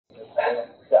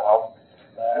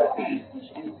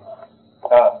Excuse me.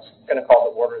 Going to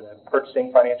call to order the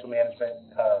Purchasing Financial Management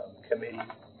Committee.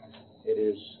 It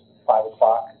is 5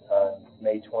 o'clock on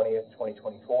May 20th,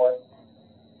 2024.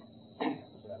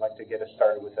 I'd like to get us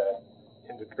started with a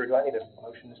Crew. Do I need a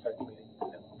motion to start the meeting?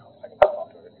 No, I can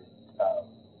call to order.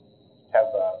 Have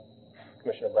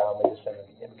Commissioner Brown lead us in an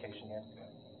invocation here.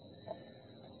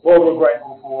 Lord, we're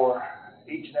grateful for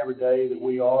each and every day that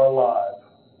we are alive.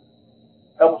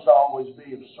 Help us to always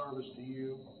be of service to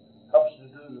you. Help us to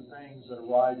do the things that are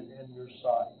right and in your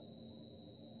sight.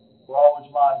 We're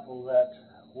always mindful that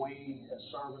we, as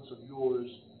servants of yours,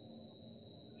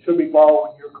 should be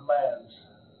following your commands,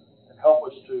 and help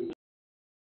us to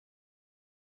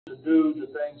do the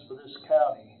things for this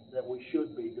county that we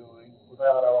should be doing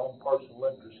without our own personal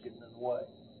interest getting in the way.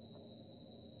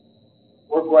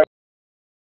 We're grateful.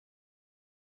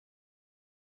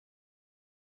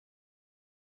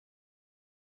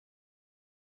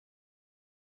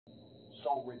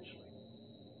 So richly.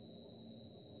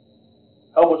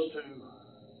 Help us to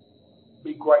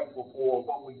be grateful for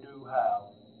what we do have.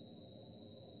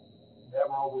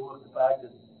 Never overlook the fact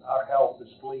that our health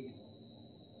is fleeting.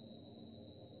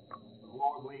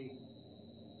 Lord, we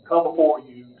come before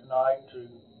you tonight to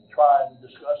try and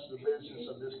discuss the business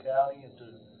of this county and to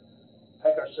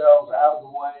take ourselves out of the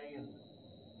way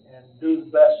and do the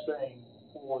best thing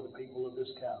for the people of this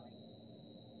county.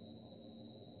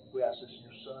 We ask this in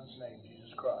your Son's name,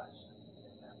 Jesus Christ.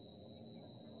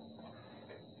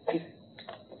 Amen.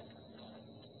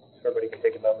 So everybody can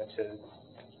take a moment to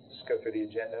just go through the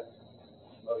agenda.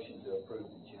 Motion to approve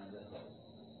the agenda.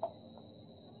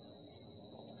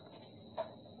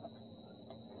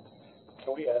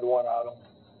 Can we add one item?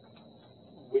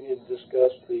 We need to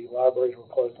discuss the libraries were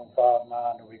closed on 5/9.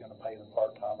 Are we going to pay them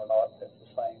part-time or not? That's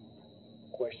the same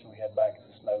question we had back in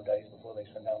the snow days before they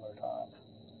sent down their time.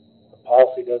 The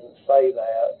policy doesn't say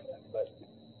that, but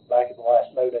back at the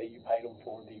last snow day, you paid them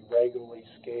for the regularly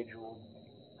scheduled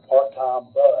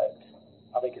part-time, but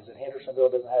I think is that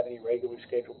Hendersonville doesn't have any regularly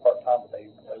scheduled part-time, but they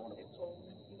want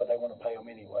to pay them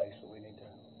anyway, so we need to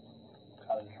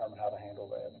kind of determine how to handle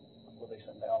that. Will they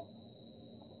send down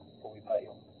before we pay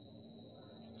them?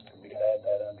 We could add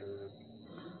that under.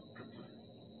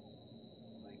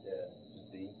 Make that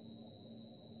D.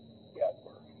 Yeah.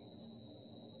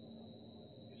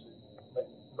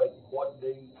 But what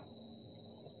D?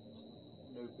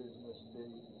 New business D.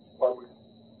 What are we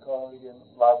calling it again?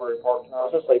 Library part-time?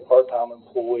 Let's just say part-time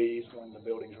employees when the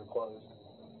buildings are closed.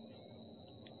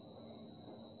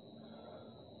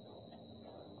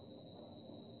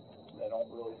 They don't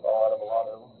really fall out of a lot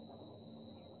of them.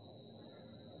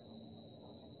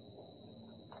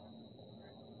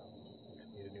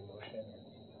 Need a new motion?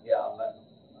 Yeah, I'll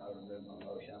remove my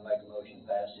motion. I'll make a motion to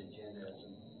pass the agenda as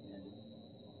amended.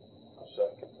 I'll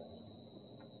second.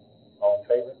 All in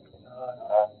favor?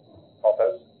 Aye. All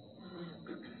opposed?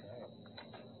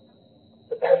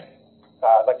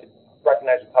 I'd like to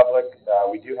recognize the public.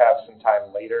 We do have some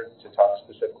time later to talk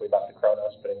specifically about the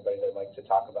Kronos, but anybody that would like to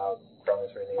talk about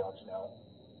Kronos or anything else now,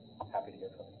 happy to hear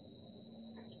from you.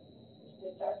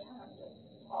 It's our time to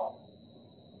talk.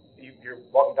 You're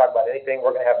welcome to talk about anything.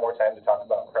 We're going to have more time to talk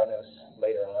about Kronos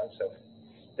later on, so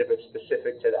if it's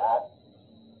specific to that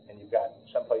and you've got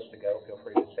someplace to go, feel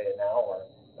free to say it now, or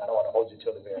I don't want to hold you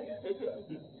till the very end.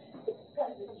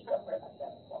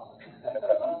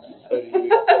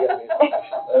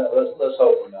 Let's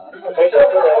hope we're not.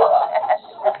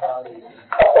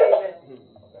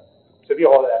 So if you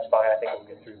hold it, that's fine. I think we'll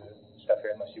get through the stuff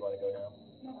here unless you want to go now.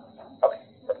 Okay,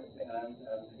 perfect. I'm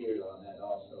here on that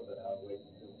also, but I'll wait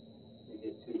until we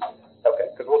get to that. Okay,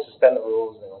 because we'll suspend the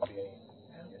rules and there won't be any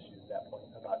issues at that point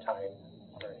about time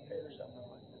or anything or something.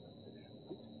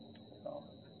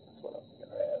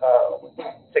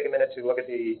 Take a minute to look at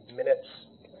the minutes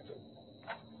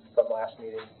from last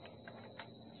meeting.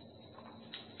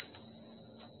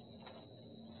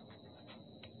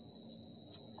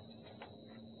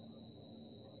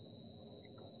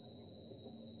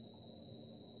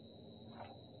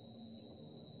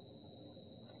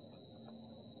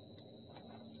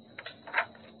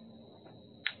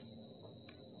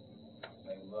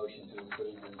 Make a motion to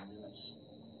approve the minutes.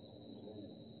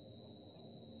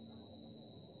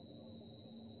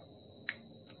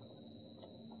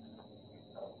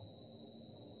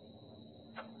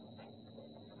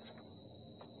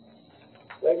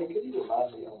 David, can you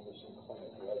remind me on this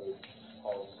employment road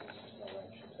policies no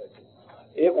action taken?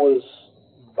 It was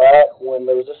back when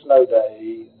there was a snow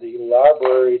day, the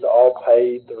libraries all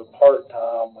paid their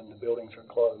part-time when the buildings are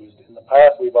closed. In the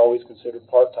past, we've always considered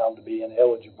part-time to be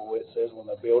ineligible. It says when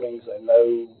the buildings and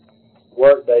no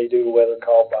work day due to weather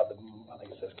called by the, I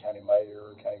think it says county mayor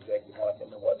or county executive, I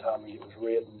can't remember what timing it was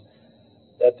written,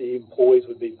 that the employees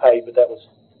would be paid, but that was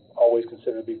always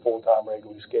considered to be full-time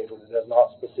regularly scheduled. It does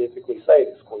not specifically say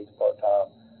it excludes part-time.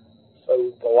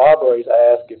 So the libraries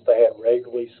asked if they had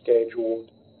regularly scheduled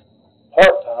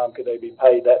part-time, could they be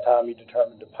paid that time you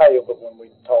determined to pay them, but when we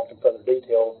talked in further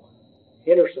detail,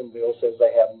 Hendersonville says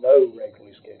they have no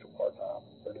regularly scheduled part-time.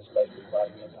 They're just basically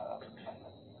writing in time.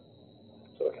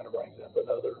 So it kind of brings up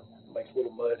another, makes it a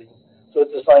little muddy. So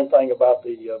it's the same thing about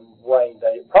the rain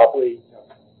day. It probably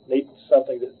needs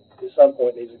something that at some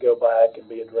point needs to go back and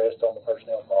be addressed on the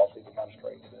personnel policy to kind of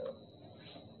straighten it up.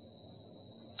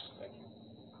 Thank you.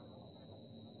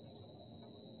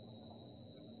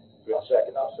 Do we have a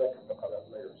second? I'll second. Okay, that's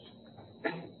Mayor's.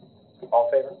 All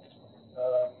in favor?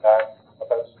 Aye.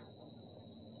 Opposed?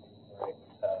 All right.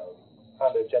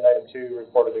 On to agenda item 2,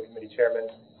 report of the committee chairman.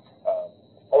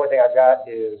 Only thing I've got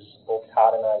is both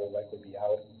Todd and I will likely be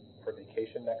out for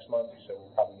vacation next month, so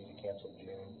we'll probably need to cancel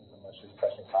June unless there's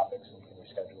pressing topics and we can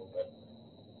reschedule, but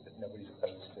if nobody's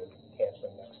opposed to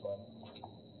canceling next month.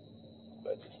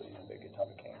 Budget season would be a good time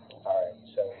to cancel. All right,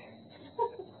 so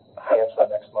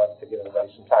cancel next month to give everybody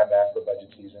some time back for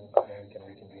budget season, and then we can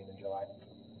reconvene in July.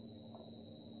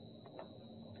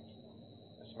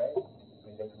 Mr. Mayor,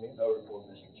 anything from you? No report,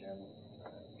 Mr. Chairman.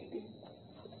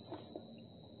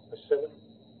 Mr. Sibley?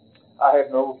 I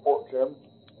have no report, Chairman.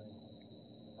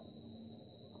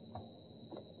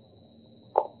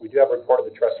 We do have a report of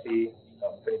the trustee.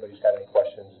 If anybody's got any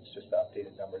questions, it's just the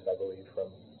updated numbers, I believe, from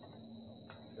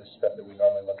the stuff that we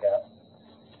normally look at.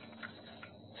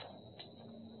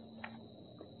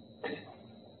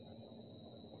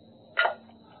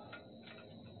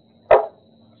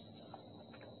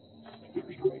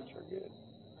 Rates are good.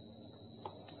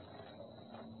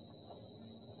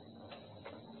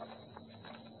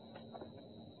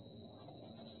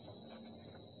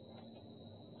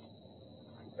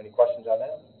 Any questions on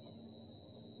that?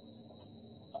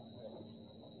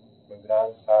 Moving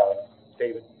on.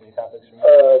 David, any topics from you?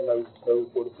 No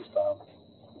report at this time.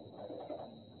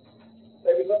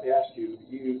 David, let me ask you,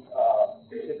 you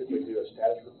typically do a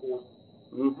status report,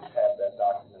 have that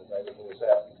document available, is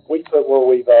that? We put where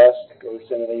we've asked, or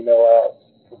send an email out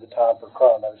for the time for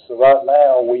chronos. So right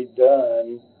now, we've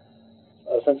done,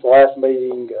 since the last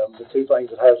meeting, the 2 things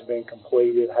that has been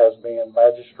completed has been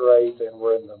magistrate, and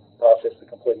we're in the process of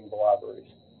completing the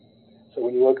libraries. So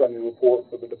when you look on your report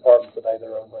for the department today,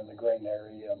 they're over in the green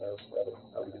area, and they're rather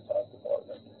pretty good sized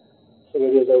department. So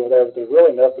it is over there, but there's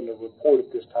really nothing to report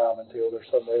at this time until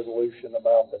there's some resolution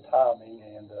about the timing,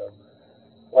 and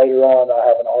later on, I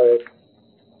have a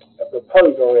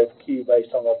proposed RFQ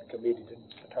based on what the committee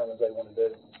determines they want to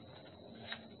do.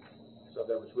 So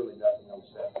there was really nothing on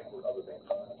staff report other than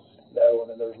chronos? No,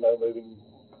 and then there's no moving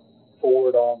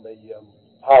forward on the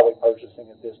highway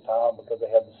purchasing at this time because they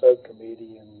have the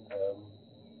subcommittee and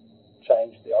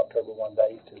changed the October 1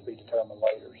 date to be determined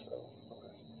later.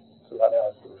 So right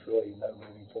now there's really no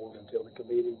moving forward until the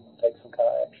committee takes some kind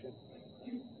of action.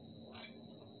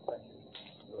 Thank you.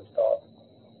 Really start.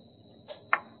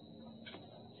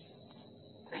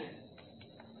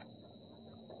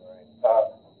 All right.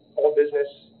 Old business.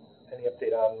 Any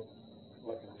update on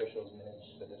elected officials' minutes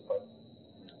at this point?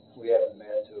 We haven't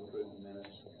met to approve the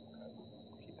minutes.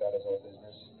 Keep that as old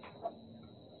business.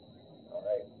 All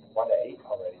right. 1 to 8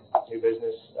 already. New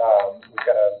business. We've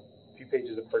got a few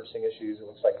pages of purchasing issues. It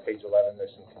looks like page 11.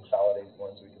 There's some consolidated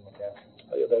ones we can look at.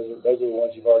 Oh, yeah, those are the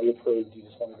ones you've already approved. You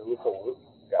just wanted to report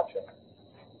Gotcha.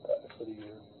 for the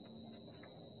year.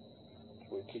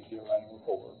 So we keep you running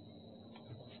report.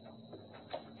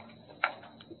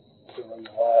 So in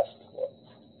the last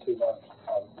 2 months,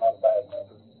 not a bad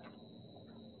number.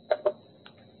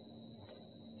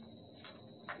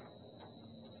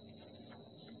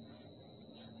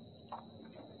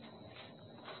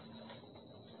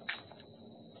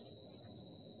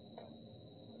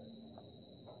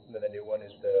 And then the new one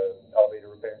is the elevator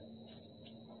repair.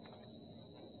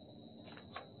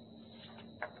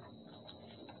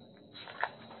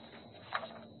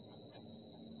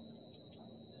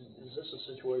 Is this a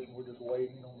situation we're just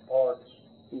waiting on the parts?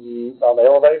 On the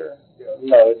elevator? Yeah.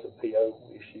 No, it's a PO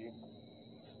issue.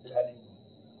 It hadn't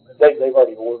even been- They've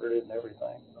already ordered it and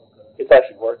everything. Okay. It's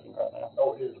actually working right now.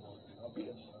 Oh, it is working,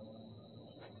 okay.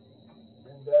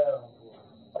 Been down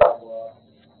for a while.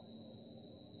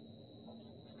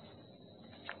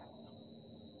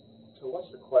 So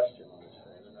what's the question on this,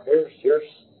 David?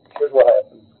 Here's what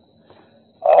happened.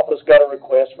 Office got a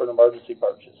request for an emergency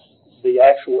purchase. The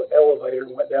actual elevator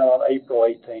went down on April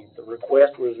 18th. The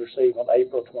request was received on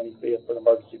April 25th for an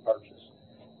emergency purchase.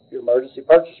 your emergency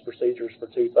purchase procedures for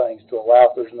two things: to allow,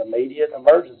 if there's an immediate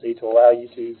emergency, to allow you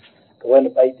to go in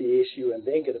and pay the issue and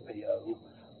then get a PO,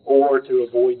 or to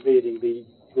avoid bidding. The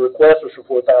request was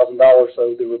for $4,000,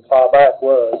 so the reply back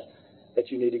was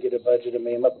that you need to get a budget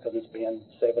amendment because it's been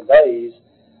 7 days,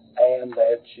 and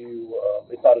that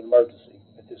it's not an emergency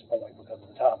at this point because of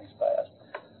the timing's passed.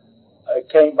 It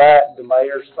came back, the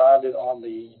mayor signed it on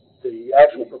the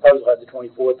actual proposal had the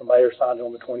 24th, the mayor signed it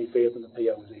on the 25th, and the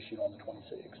PO was issued on the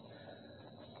 26th.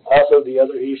 Also, the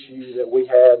other issue that we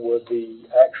had was the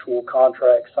actual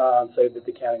contract signed said that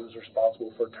the county was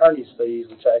responsible for attorney's fees,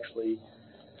 which actually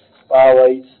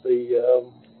violates the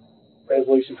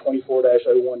Resolution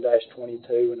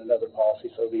 24-01-22 and another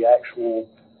policy. So the actual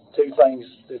two things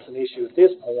that's an issue at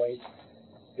this point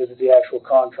is that the actual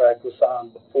contract was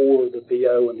signed before the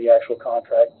PO, and the actual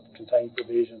contract contained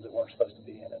provisions that weren't supposed to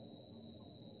be in it.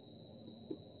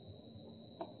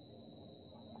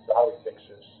 So how do we fix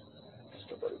this?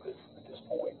 Just approve it at this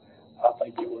point. I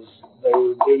think it was, they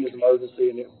were doing an emergency,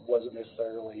 and it wasn't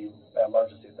necessarily an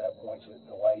emergency at that point, so it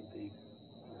delayed the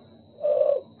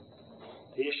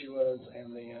issuance.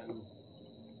 And then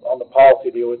on the policy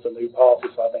deal, it's a new policy,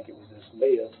 so I think it was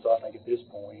dismissed. So I think at this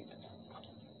point,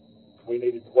 we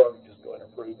needed to work, just go ahead and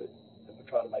approve it, and we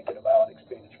try to make it a valid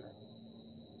expenditure.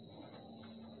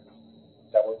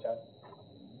 Does that work, John?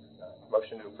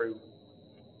 Motion to approve.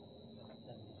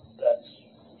 That's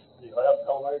the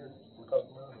elevator we're talking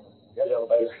about? The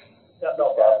elevator. Yeah,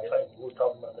 no, I think we're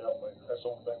talking about the elevator. That's the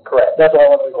only thing. Correct. That's all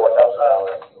I want to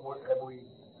Have we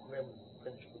haven't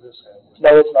finished with this, have we?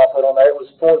 No, it's not put on there. It was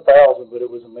 4,000, but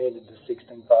it was amended to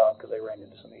 16,500 because they ran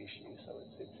into some issues. So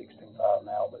it's 16,500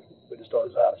 now, but it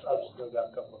started out as I've still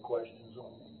got a couple of questions on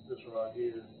this right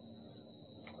here.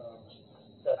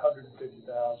 That $150,000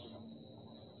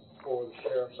 for the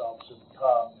sheriff's office at the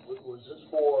top, was this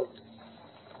for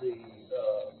the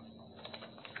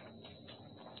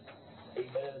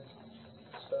AMED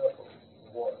stuff or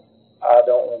what? I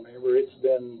don't remember. It's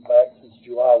been back since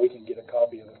July. We can get a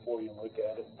copy of it for you and look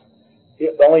at it.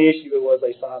 The only issue was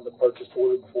they signed the purchase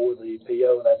order before the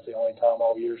PO, and that's the only time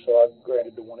all year. So I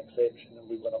granted the one exception, and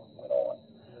we went on.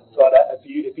 So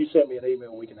if you send me an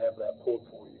email, we can have that pulled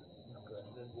for you. Okay.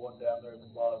 And then one down there at the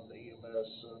bottom, the EMS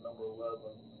number 11,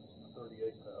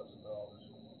 $38,000.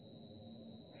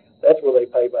 That's where they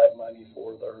pay back money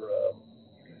for their.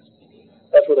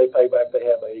 That's where they pay back. They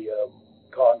have a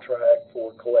contract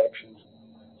for collections.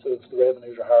 So if the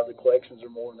revenues are higher, the collections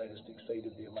are more, and they just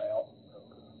exceeded the amount.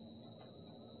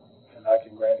 And I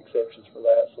can grant exceptions for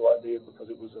that, so I did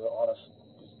because it was an honest,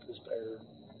 just error.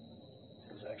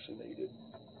 It was actually needed.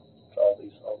 So all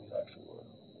these actually were.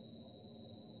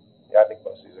 Yeah, I think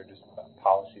most of these are just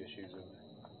policy issues of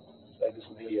They just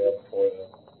needed. PO before the.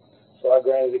 So I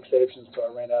granted exceptions till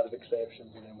I ran out of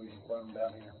exceptions, and then we run them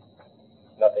down here.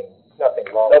 Nothing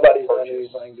wrong. Nobody's with done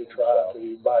purchase. anything to try to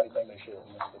buy anything they shouldn't.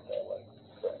 Let's put it that way.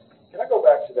 Correct. Can I go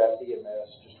back to that EMS,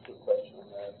 just a quick question on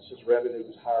that? It says revenue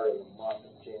was higher in the month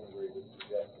of January than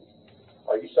projected.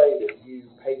 Are you saying that you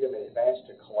pay them in advance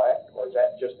to collect, or is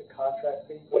that just the contract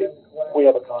fee for them to collect? We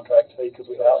have a contract fee because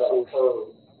we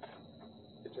outsource.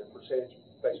 It's a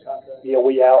percentage-based contract? Yeah,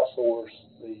 we outsource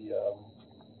the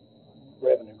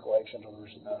revenue collections of the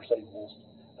receivables.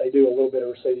 They do a little bit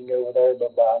of receipting over there,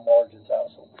 but by and large, it's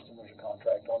outsourced, and there's a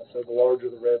contract on it. So the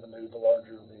larger the revenue, the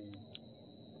larger the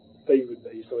fee would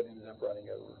be, so it ends up running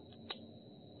over.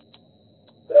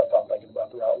 If I'm thinking about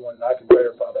the right one, and I can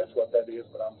verify that's what that is,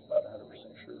 but I'm not 100%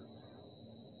 sure.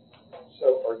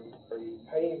 So are you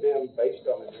paying them based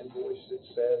on an invoice that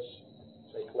says,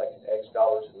 say, collected X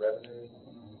dollars in revenue?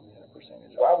 Yeah,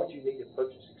 percentage. Why would you need a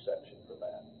purchase exception for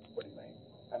that? What do you mean?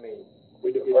 I mean, We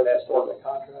do isn't that part of the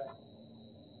contract?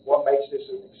 What makes this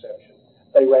an exception?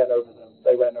 They ran over their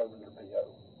PO,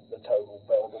 the total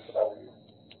available for the whole year.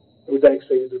 If they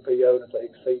exceeded their PO, and if they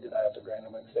exceeded, I have to grant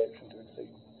them an exception to exceed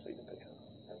the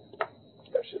PO.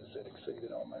 I should have said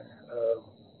exceeded on there.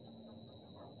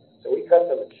 So we cut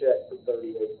them a check for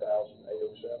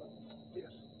 $38,807,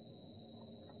 Yes.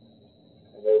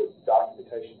 and there was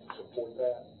documentation to support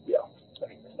that? Yeah.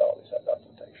 There's always that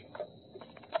documentation.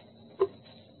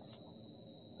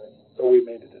 So we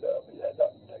amended it up. It had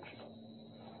documentation.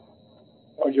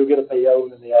 Or you'll get a PO,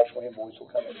 and then the actual invoice will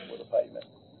come in with a payment.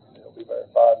 It'll be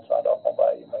verified and signed off on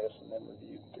by EMS, and then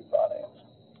reviewed through finance.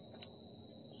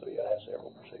 So you gotta have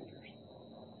several procedures.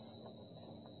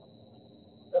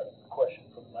 Question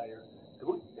for the mayor.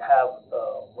 Do we have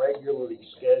a regularly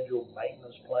scheduled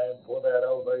maintenance plan for that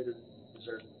elevator? Is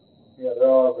there? Yeah, there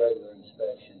are regular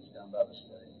inspections done by the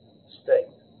state.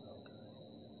 State.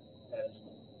 Okay. And,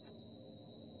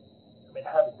 I mean,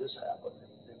 how did this happen?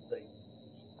 If they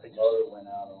just. Motor went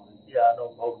out on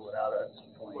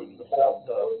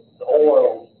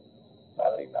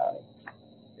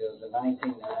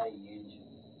 1990 engine,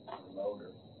 the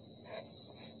motor,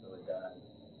 so it died.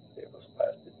 It was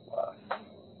past its life.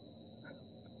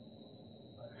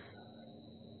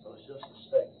 So it's just the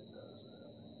state that does that.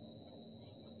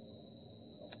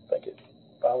 I think it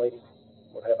finally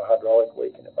would have a hydraulic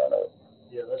leak in it by now.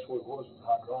 Yeah, that's what it was, the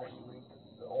hydraulic leak,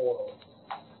 the oil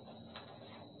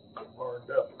burned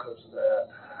up because of that.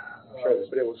 I'm sure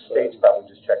But it was, state's probably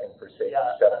just checking for safety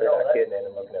Yeah, stuff. I They're know not that. getting in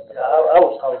and looking at the. Yeah, I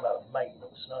was talking about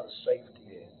maintenance, not a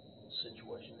safety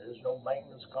situation. There's no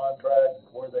maintenance contract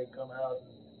where they come out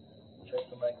and check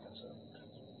the maintenance of it.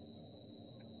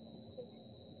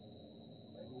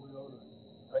 Maybe we ought to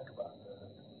think about that.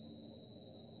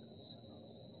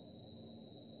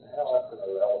 How often are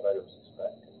the elevators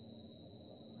inspected?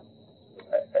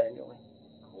 annually.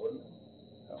 Quarterly?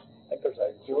 I think there's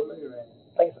a, Quarterly or annually?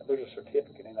 I think there's a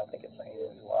certificate in, I think it's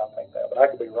annually, is why I think that, but I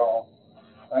could be wrong.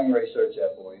 I can research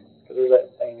that for you. Because there's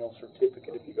that annual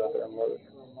certificate if you go out there and look.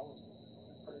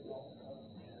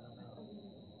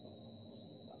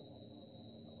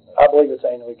 I believe it's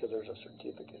annually because there's a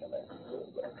certificate in there,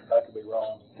 but I could be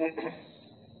wrong.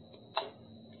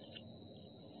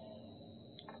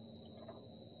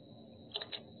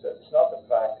 So it's not the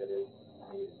fact that it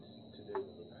needed to do the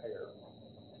repair,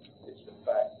 it's the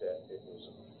fact that it was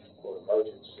a quote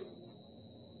emergency,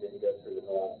 didn't go through the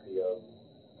normal PO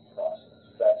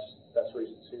process. That's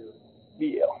reason two.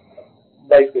 Yeah.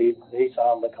 Basically, he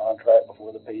signed the contract before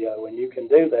the PO, and you can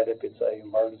do that if it's an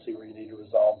emergency where you need to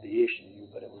resolve the issue,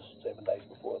 but it was 7 days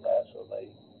before that, so it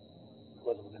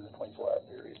wasn't within the 24-hour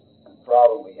period. The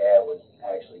problem we had was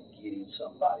actually getting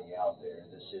somebody out there.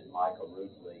 This is Michael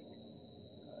Ruthleek,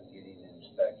 getting an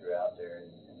inspector out there, and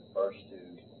the first two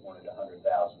wanted $100,000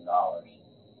 to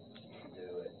do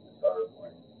it. The third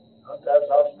one. $100,000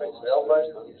 to fix the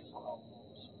elevator?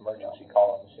 Emergency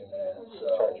call, I'm assuming.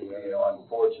 So,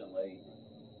 unfortunately,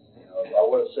 I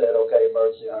would have said, okay,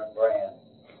 emergency, $100,000,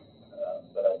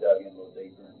 but I dug in a little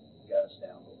deeper and got us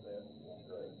down a little bit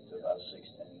to about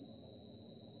 16.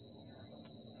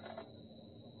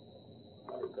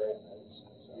 $100,000.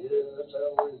 Yeah, that's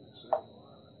outrageous. Might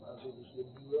as well just get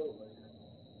a new elevator.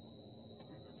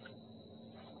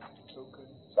 Okay.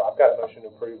 So I've got a motion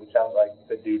to approve. It sounds like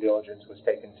the due diligence was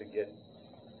taken to get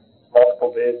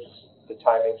multiple bids. The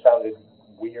timing sounded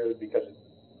weird because it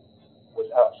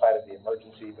was outside of the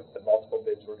emergency, but the multiple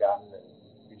bids were gotten and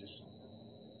you just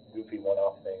goofy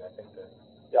one-off thing. I think that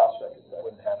Yeah, I'll second that.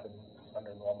 wouldn't happen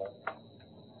under normal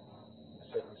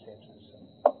circumstances.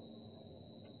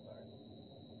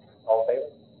 All in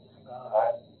favor?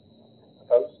 Aye.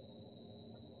 Opposed?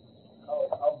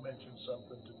 I'll mention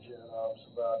something to Jen Ops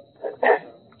about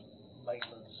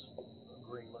maintenance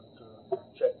agreement to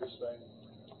check this thing.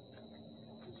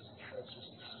 That's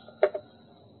just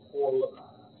floor,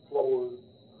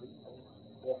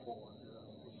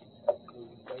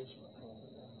 including basement.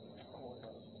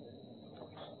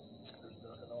 There's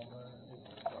nothing on there.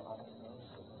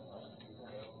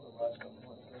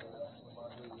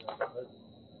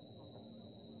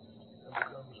 That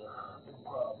becomes a big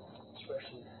problem,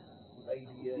 especially with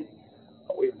ADA.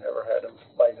 We've never had a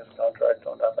maintenance contract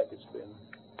on it. I think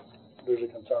there's a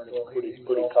concern it's pretty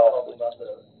costly. About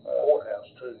the courthouse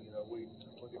too, we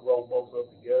could roll both up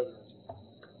together. I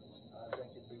think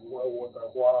it'd be well worth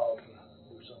our while to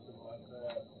do something like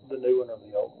that. The new one or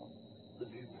the old one? The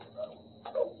new one,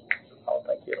 I don't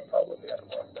think it'll probably be out of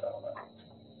one, but I don't know.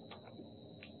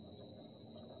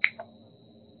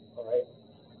 All right.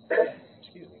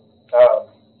 Excuse me.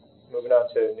 Moving on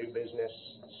to new business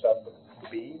sub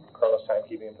B, Carlos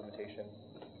timekeeping implementation.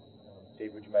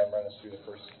 Dave, would you mind running us through the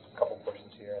first couple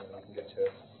portions here and then we can get to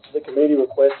it? The committee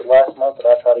requested last month that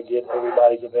I try to get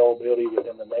everybody's availability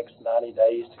within the next 90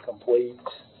 days to complete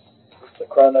the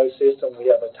chrono system. We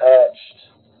have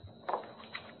attached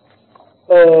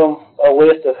a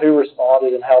list of who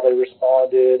responded and how they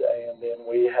responded, and then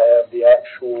we have the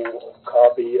actual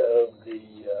copy of the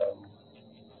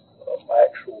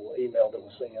actual email that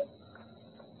was sent.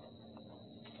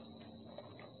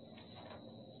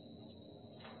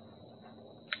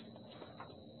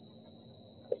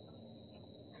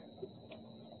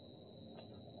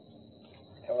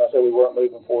 And when I say we weren't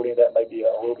moving forward, that may be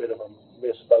a little bit of a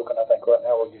misspoken. I think right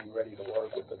now we're getting ready to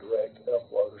work with the direct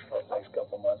uploaders for the next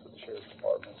couple of months with the sheriff's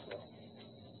department. So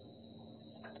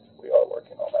we are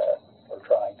working on that, or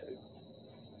trying to.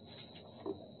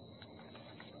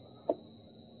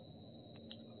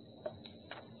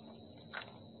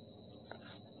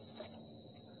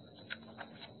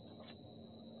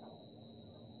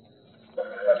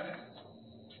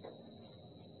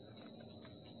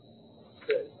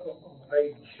 Okay, on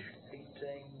page 18,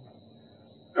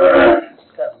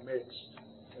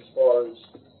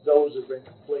 have been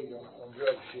complete on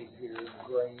drug sheet here, in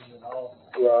green and all.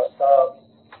 Right.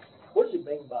 What does it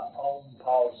mean by own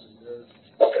policy? They're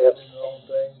That's, doing their own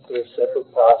thing? they're separate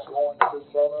Not policies. going to do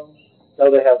photos?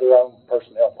 No, they have their own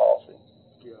personnel policy.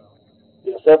 Yeah.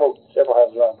 Yeah, several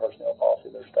have their own personnel policy.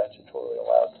 They're statutorily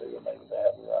allowed to, and maybe they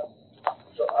have their own.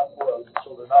 So,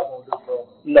 so they're not going to do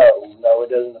photos? No, it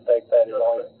doesn't affect that.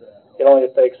 It only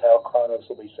affects how chronos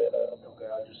will be set up. Okay,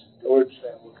 I just Or,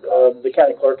 understand what the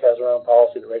county clerk has their own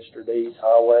policy, the register deeds,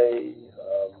 highway,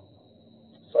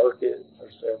 circuit,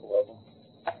 there's several of them.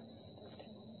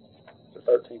 There's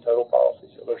 13 total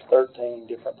policies. So there's 13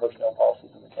 different personnel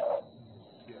policies in the county.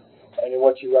 And then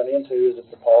what you run into is if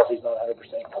the policy's not 100%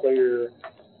 clear,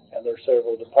 and there's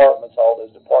several departments, all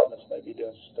those departments may be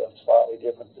doing stuff slightly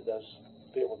different that does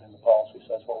fit within the policy,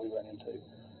 so that's what we run into.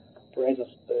 For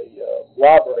instance, the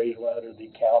libraries run under the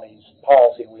county's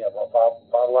policy, and we have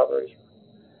five libraries.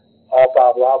 All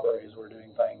 5 libraries were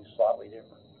doing things slightly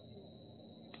different.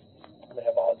 And they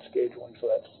have odd scheduling, so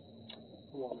that's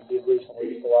one we did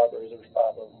recently with the libraries. There's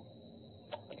 5 of them.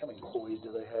 How many employees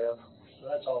do they have? So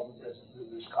that's all this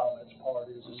comments part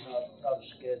is. It's not a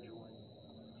scheduling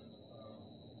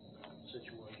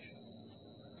situation.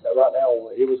 Now, right now,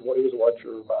 it was what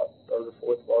your about 3rd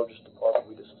or 4th largest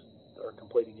department. We just are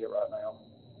completing it right now.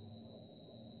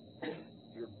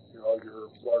 All your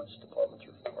largest departments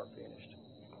are finished.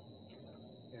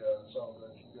 Yeah, it's all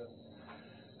that. You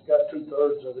got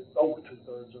 2/3 of it, over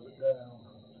 2/3 of it down.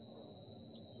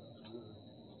 That's good.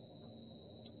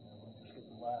 Just get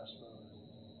the last of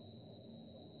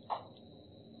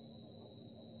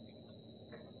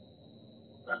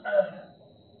it.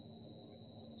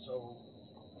 So,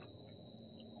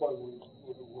 what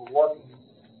we're working,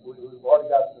 we've already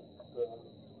got the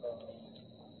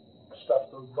stuff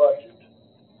through budget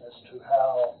as to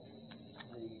how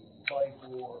the money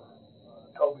for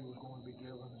Toby was going to be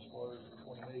given as far as the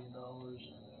 $20 million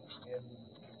in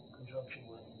conjunction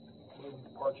with moving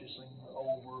the purchasing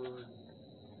over,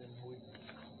 and we.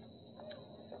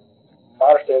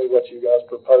 My understanding of what you guys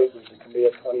proposed is to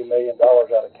commit $20 million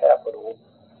out of capital,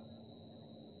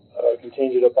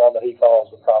 contingent upon that he follows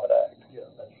the private act. Yeah,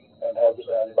 that's. And has it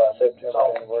done by September,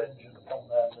 January. Contingent upon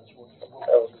that, that's what.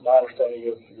 That was my understanding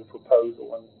of your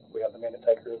proposal, and we have the minute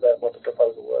taker. Is that what the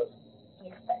proposal was?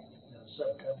 Yes, sir.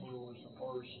 September was the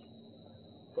first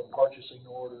for purchasing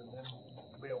order, and then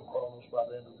be on Chronos by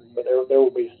the end of the year. But there will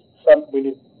be some, we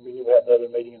need to have another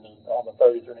meeting on the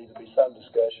 30th. There needs to be some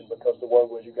discussion, because the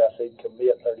word was you guys said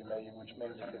commit $30 million, which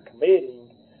means if you're committing,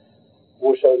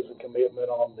 we'll show there's a commitment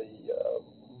on the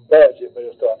budget, but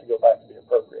it'll still have to go back and be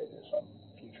appropriated at some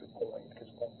future point,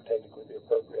 because it won't technically be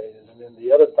appropriated. And then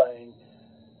the other thing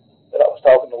that I was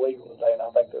talking to legal today, and I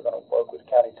think they're going to work with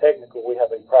county technical, we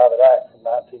have a private act from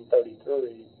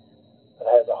 1933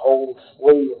 that has a whole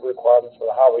slew of requirements for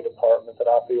the highway department that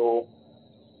I feel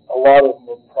a lot of them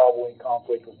are probably in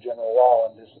conflict with general law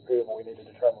and disappear, but we need to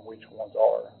determine which ones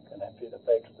are and if it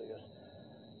affects this.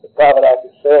 The private act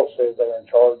itself says they're in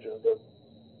charge of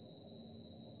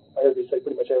I heard you say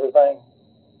pretty much everything,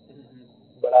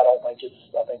 but I don't think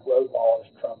I think road law has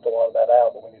trumped a lot of that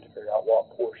out, but we need to figure out what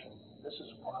portion. This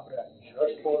is a private act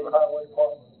just for the highway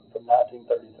department. From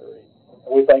 1933.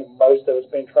 And we think most of it's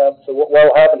been trumped. So what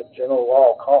will happen if general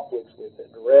law conflicts with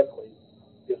it directly?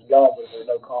 It's gone, but if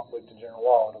there's no conflict in general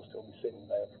law, it'll still be sitting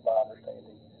there, from my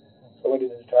understanding. So we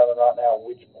need to determine right now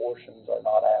which portions are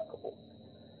not applicable.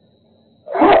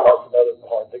 That's another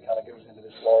part that kind of goes into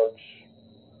this large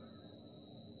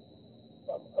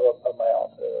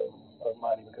amount of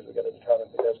money, because we've got to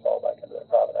determine if it does fall back into that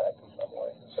private act in some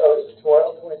way. So is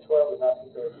 2012 and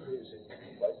 1933, is it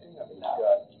conflicting? I mean, you've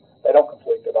got. They don't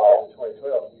conflict at all. In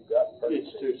 2012, you've got. It's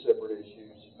 2 separate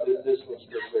issues. This one's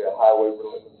strictly a highway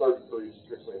related, the 33 is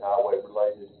strictly highway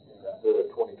related, the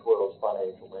 2012 is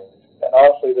financial management. And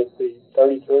honestly, the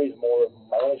 33 is more of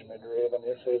management driven.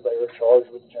 It says they are charged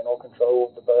with general control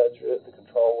of the budget, the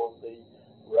control of the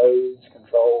roads,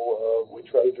 control of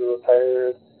which roads are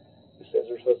repaired. It says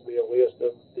there's supposed to be a list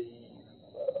of the,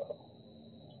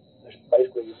 there's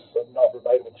basically not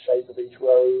verbatim with the shape of each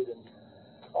road, and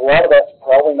a lot of that's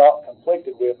probably not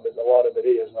conflicted with, but a lot of it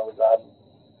is. In other words, I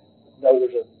know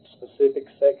there's a specific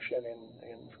section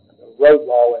in road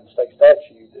law and state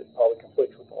statute that probably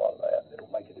conflicts with a lot of that.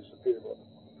 It'll make it disappear, but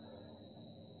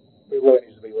it really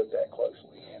needs to be looked at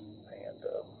closely, and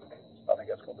I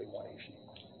think that's going to be one issue.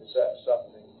 Is that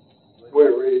something?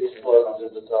 We're really disclosed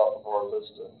at the top of our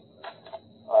list of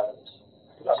items.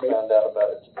 Just found out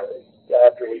about it today. Yeah,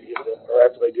 after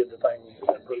they did the thing,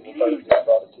 approval Thursday, I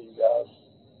brought it to you guys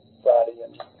Friday,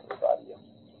 and Friday,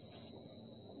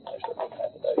 they started looking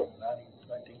at today.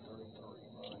 1933,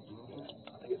 right?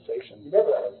 I think it's section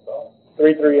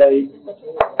 338.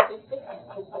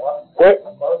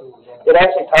 It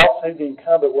actually talks who the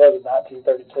incumbent was in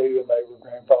 1932, and they were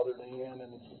grandfathered in. And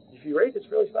if you read it,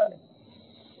 it's really funny.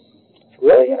 It's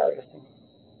really interesting.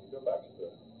 Go back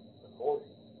to the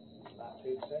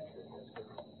 19th century.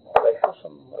 They have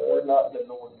some. We're not in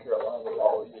North Carolina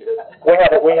all year.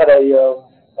 We had a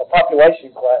population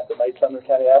class that made Sumner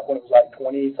County up when it was like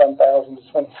 20-some thousand to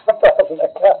 20-some thousand.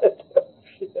 That kind of stuff.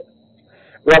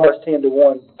 We're almost 10 to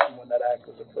 1 when that act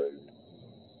was approved.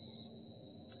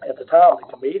 At the time, the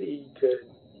committee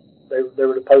they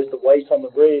were to post the weights on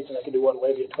the bridge, and they could do what,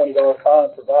 levy a $20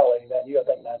 fine for violating that. And I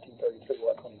think 1933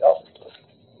 was $20.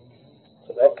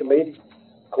 So that committee,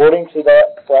 according to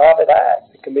that private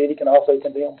act, the committee can also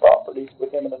condemn property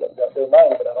within the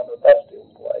domain, but I don't know if that's still in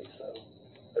place. So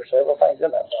there's several things in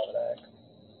that private act.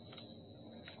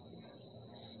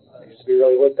 It needs to be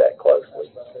really looked at closely.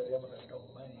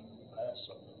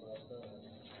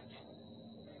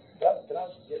 Can I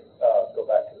go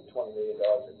back to the $20 million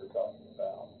that we're talking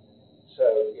about? So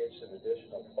it's an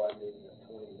additional funding of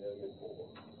 $20 million for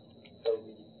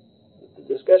Toby. The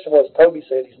discussion was Toby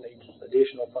said he needs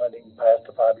additional funding past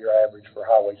the 5-year average for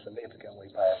highway significantly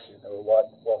past it, or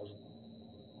what was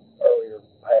earlier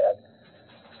had.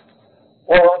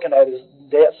 What we're looking at is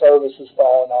debt service is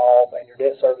falling off, and your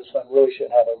debt service fund really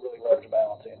shouldn't have a really large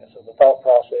balance in it. So the thought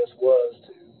process was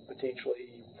to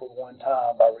potentially, for one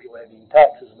time, by re-levying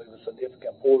taxes, move a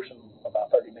significant portion, about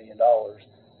 $30 million,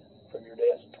 from your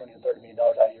debt, $20 to $30 million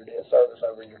out of your debt service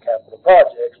over your capital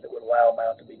projects that would allow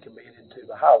amount to be committed to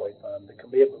the highway fund. The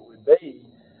commitment would be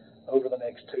over the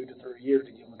next 2 to 3 years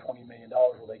to give them $20 million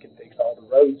where they can fix all the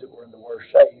roads that were in the worst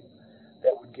shape.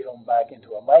 That would get them back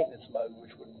into a maintenance mode,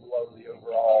 which would lower the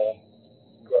overall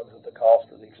growth of the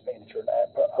cost of the expenditure, and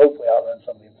hopefully outrun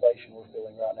some of the inflation we're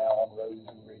feeling right now on roads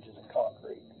and bridges and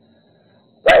concrete.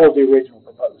 That was the original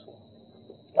proposal.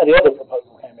 And the other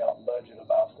proposal came out in budget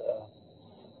about the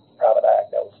private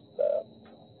act that was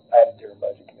added during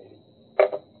budget committee.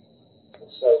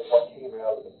 So what came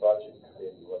out of the budget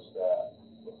committee was that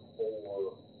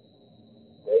before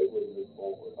they would move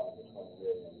forward on the $20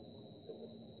 million,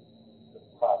 the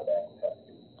private act would have to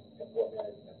be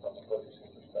implemented from a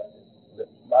purchasing perspective.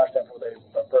 My understanding was they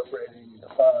were appropriating the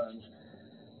funds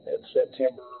at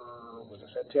September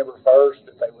 1st,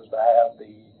 that they was to have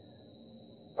the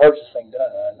purchasing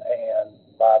done, and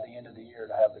by the end of the year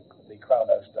to have the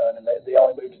Chronos done. And they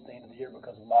only moved at the end of the year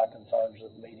because of my concerns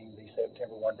of meeting the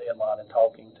September 1 deadline and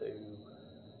talking to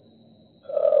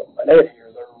Annette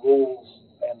here. Their rules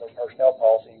and their personnel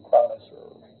policy in Chronos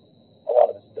are, a lot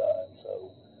of it's done.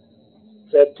 So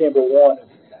September 1,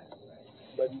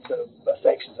 but the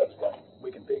sections of it's done.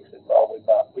 We can fix it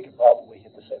we can probably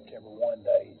hit the September 1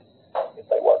 date if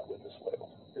they work with us well.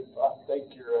 I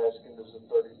think you're asking, does the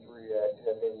 33 Act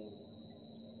have any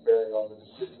bearing on the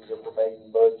decisions that were made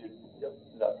in budget? Yep.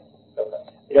 No. Okay.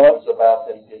 It was about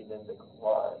them getting into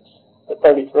compliance. The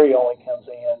 33 only comes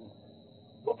in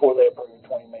before they approve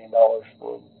 $20 million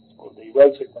for the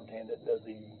road superintendent. Does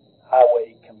the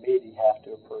highway committee have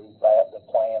to approve that, the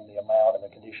plan, the amount, and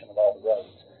the condition of all the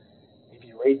roads? If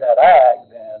you read that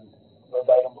act, then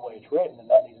verbatim the way it's written, then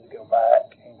that needs to go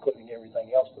back, including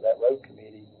everything else, to that road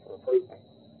committee for approval.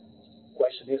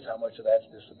 Question is how much of that's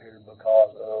disappeared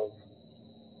because of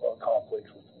conflicts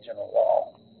with general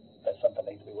law. That's something that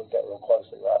needs to be looked at real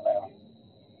closely right now.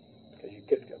 Because you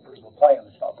could approve a plan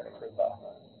that's not been approved by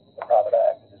the private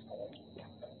act at this point.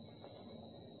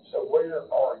 So where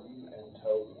are you in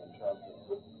total in terms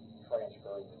of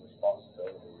transferring the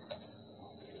responsibility?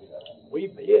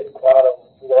 We bid quite a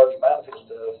large amount of this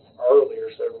stuff earlier,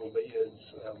 several bids,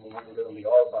 when we were doing the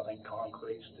ARP, I think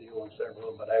concrete, steel, and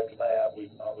several, but after that,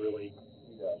 we've not really.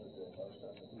 You guys are doing most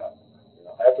of it. No.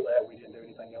 After that, we didn't do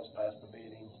anything else past the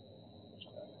bidding.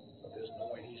 At this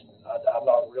point, I'm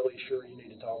not really sure. You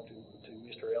need to talk to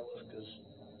Mr. Ellis, because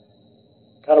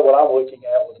kind of what I'm looking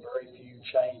at with very few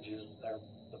changes,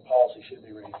 the policy should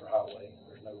be ready for highway.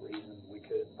 There's no reason we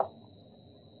could.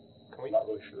 Can we not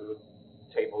really sure.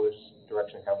 Table this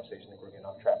direction of conversation? I think we're getting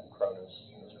off track with Chronos.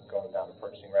 Going down the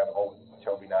purchasing rabbit hole with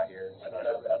Toby not here. I'd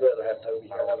rather have Toby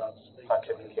here than not speak.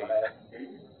 Pontificate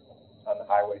on the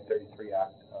Highway 33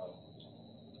 Act.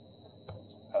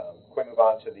 Can we move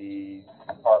on to the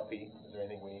RP? Is there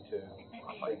anything we need to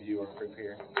review or approve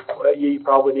here? Well, you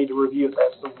probably need to review if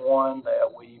that's the one that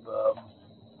we've,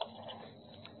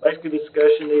 basically the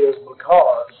discussion is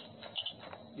because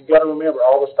you've got to remember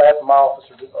all the staff in my office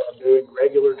are doing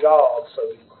regular jobs, so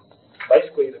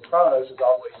basically the Chronos has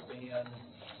always been,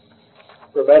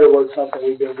 for a better word, something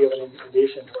we've been given in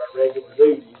addition to our regular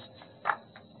duties.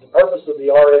 The purpose of the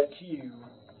RFQ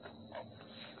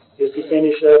is to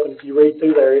finish up, and if you read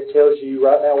through there, it tells you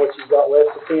right now what you've got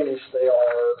left to finish. They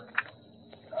are,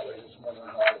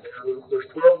 there's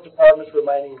 12 departments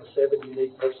remaining with 7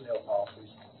 unique personnel policies.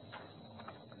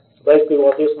 So basically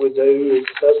what this would do is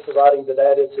us providing the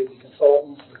data to the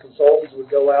consultants would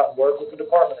go out and work with the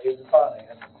department heads in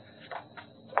finance,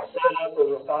 set up or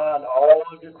refine all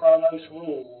of your Chronos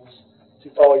rules to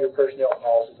follow your personnel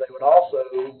policies. They would also,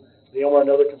 them or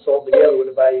another consultant together would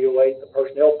evaluate the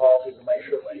personnel policies and make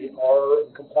sure they are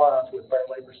in compliance with Fair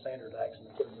Labor Standards Act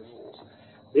and including the rules.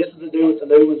 This is to do with the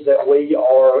new ones that we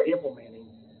are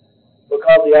implementing.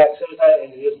 Because the Act says that,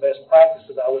 and it is best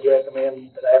practices, I would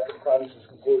recommend that after Chronos is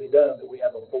completely done, that we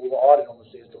have a full audit on the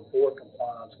system for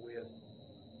compliance with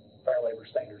Fair Labor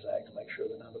Standards Act to make sure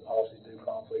that none of the policies do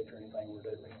conflict or anything we're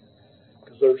doing.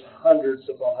 Because there's hundreds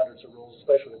upon hundreds of rules,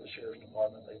 especially with the Sheriff's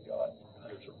Department, they've got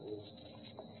hundreds of rules.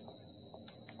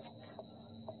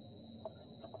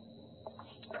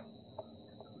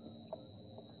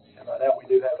 And right now we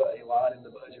do have a line in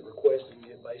the budget requesting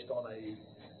it based on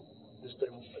just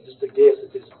a guess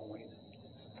at this point.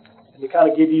 And to kind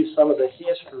of give you some of the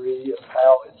history of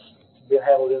how it's been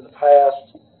handled in the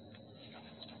past,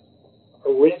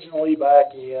 originally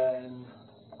back in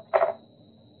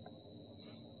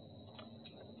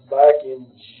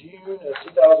June of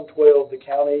 2012, the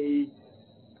county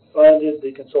funded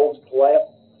the consultants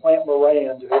Plant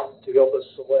Moran to help us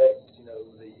select,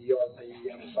 the ERP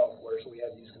and the software, so we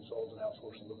had these consultants and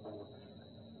outsourcing before.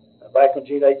 Back on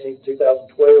June 18,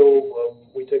 2012,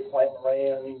 we took Plant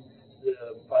Moran, the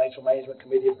Financial Management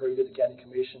Committee approved it, the County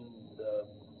Commission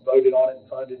voted on it and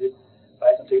funded it.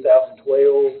 Back in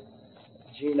 2012,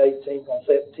 June 18th on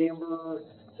September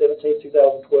 17,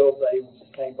 2012, they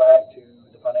came back to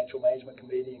the Financial Management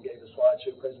Committee and gave a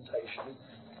slideshow presentation.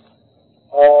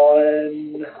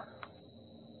 On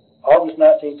August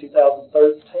 19,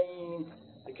 2013,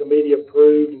 the committee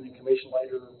approved, and the commission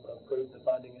later approved the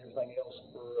funding and everything else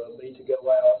for me to go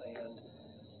out and,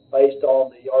 based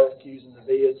on the RFQs and the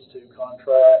bids, to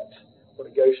contract or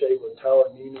negotiate with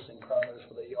Tyler Munis and Chronos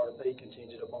for the ERP,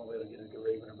 contingent upon whether to get an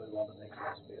agreement or move on to the next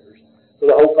best bidders. So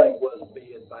the whole thing was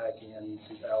bid back in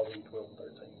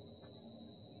 2012-13.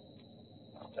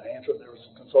 To answer, there was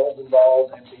consultants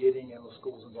involved in bidding and the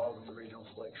schools involved in the regional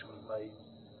selection was made.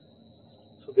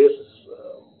 So this is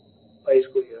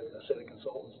basically a set of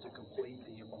consultants to complete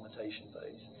the implementation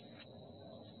phase.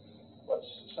 What's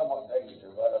somewhat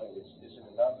negative, right? I mean, is it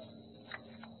enough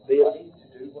This, money to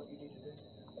do what you need to do?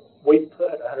 we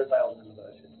put $100,000 in the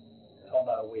budget. Oh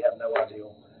no, we have no idea.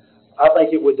 I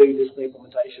think it would do this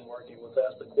implementation working with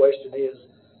us. The question is,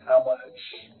 how much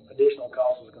additional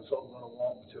cost is a consultant going to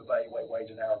want to evaluate wage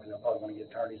and hour? Because they'll probably want to get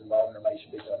attorneys involved, and there may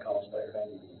should be some cost there.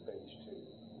 And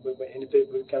if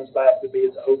it comes back to be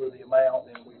it's over the amount,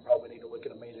 then we probably need to look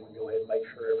at a meeting and go ahead and make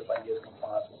sure everybody is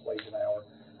compliant with wage and hour.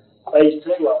 Phase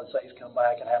 2, I would say, is come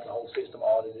back and have the whole system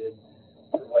audited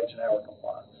for wage and hour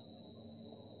compliance.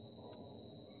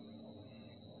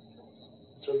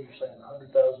 So you're saying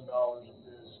 $100,000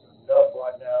 is enough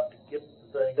right now to get the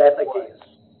thing? That's a guess.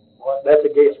 What? That's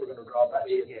a guess. We're going to drop a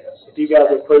bid. Yes. If you guys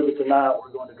approve it tonight,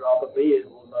 we're going to drop a bid.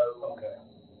 We'll know. Okay.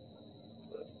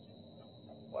 But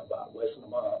what about less than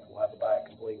a month? We'll have it back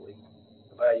completely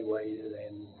evaluated,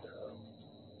 and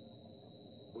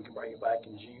we can bring it back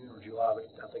in June or July. But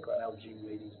I think right now the June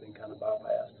meeting's been kind of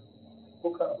bypassed.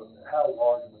 What kind of how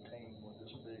large of a team would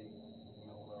this be?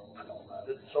 I don't know.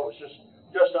 So it's just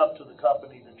up to the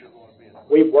company that you're going to bid with?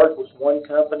 We've worked with one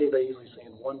company. They usually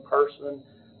send one person.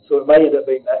 So it may end up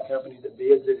being that company that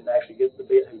bids it and actually gets the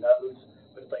bid, who knows.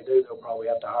 But if they do, they'll probably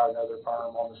have to hire another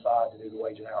firm on the side to do the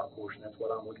wage and hour portion. That's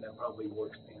what I'm looking at, probably more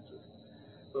expensive.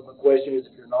 But my question is,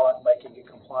 if you're not making it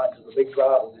compliant, because the big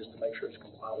drive is to make sure it's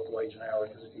compliant with wage and hour.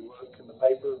 Because if you look in the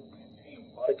paper,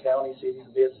 a lot of counties, cities,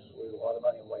 and businesses lose a lot of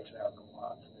money on wage and hour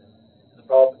compliance. And the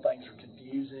problem if things are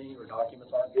confusing or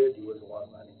documents aren't good, you lose a lot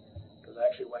of money. Because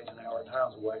actually wage and hour at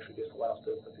times will actually disallow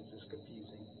stuff if it's just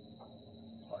confusing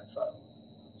on its own.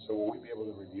 So will we be able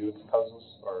to review the proposals,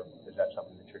 or is that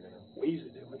something that you're gonna? We usually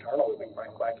do them internally. We can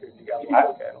bring them back here if you guys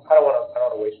I want to look at them.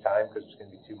 don't wanna waste time, because it's gonna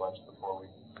be 2 months before we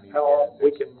meet How long,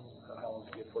 again. how long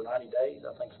is it for 90 days?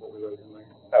 I think is what we wrote in there.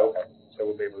 Oh, okay, so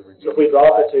we'll be able to review. So if we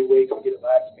drop it 2 weeks, we get it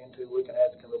back, spend 2 weeks and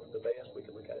have to come up with the best, we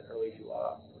can look at it early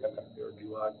July, or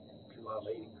July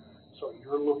meeting. So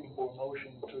you're looking for a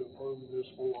motion to approve this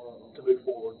To move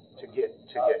forward, To get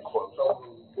quotes.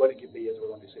 So what it could be is we're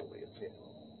going to see what it is.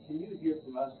 Can you hear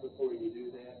from us before you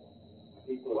do that?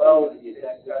 People Well, are going to get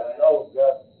that. y'all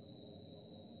got,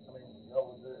 I mean,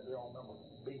 y'all was there on number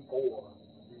B4.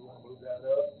 Do you want to move that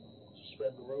up,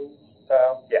 suspend the rules?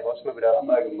 Yeah, let's move it up. I'll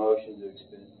make a motion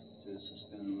to to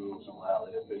suspend the rules and allow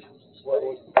the officials to Well,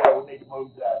 speak. we need to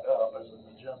move that up as an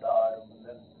agenda item, and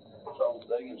then, So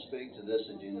they can speak to this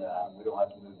agenda item, we don't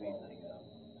have to move anything up.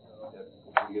 If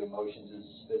we get a motion to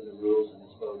suspend the rules and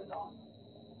it's voted on.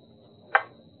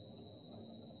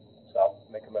 So I'll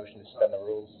make a motion to suspend the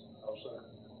rules. I'll second.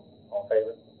 All in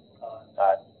favor? Aye.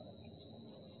 Aye.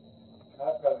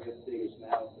 I'll probably get the biggest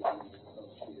now for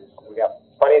you. We got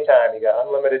plenty of time, you got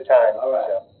unlimited time. All right,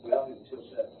 so. well, until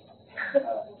 7.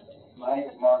 My name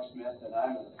is Mark Smith, and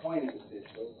I'm an appointed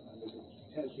official under the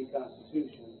Tennessee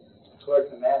Constitution. Clerk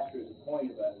and master is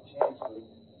appointed by the chancellor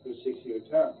for a 6-year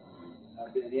term.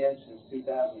 I've been in since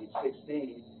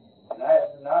 2016, and I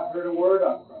have not heard a word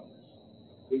on Cronus.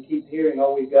 We keep hearing,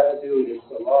 oh, we've got to do it, it's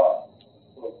the law.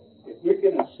 Well, if we're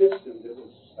getting a system that was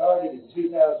started in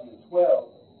 2012,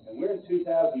 and we're in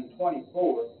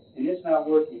 2024, and it's not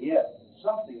working yet,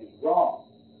 something is wrong.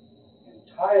 And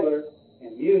Tyler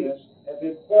and Eunice have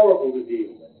been horrible to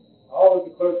deal with. All of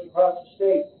the clerks across the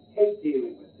state hate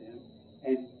dealing with them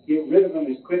and get rid of them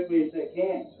as quickly as they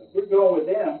can. So if we're going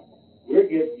with them, we're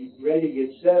getting ready to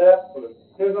get set up for,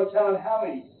 there's no telling how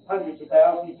many hundreds of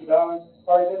thousands of dollars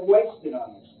are been wasted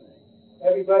on this thing.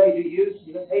 Everybody who uses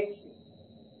it hates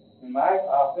it. In my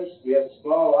office, we have a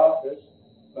small office,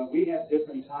 but we have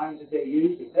different times that they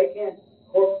use. If they can't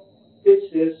fix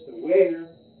this to where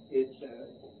it's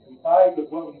complied with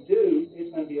what we do,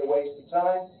 it's going to be a waste of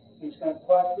time, and it's going to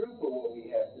quadruple what we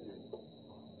have to do.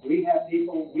 We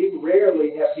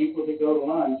rarely have people that go to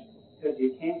lunch because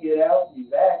you can't get out and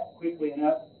back quickly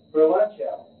enough for a lunch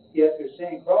hour. Yet they're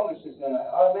saying Cronus is going to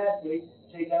automatically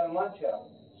take out a lunch hour.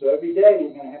 So every day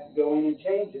we're going to have to go in and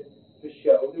change it to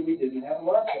show that we didn't have a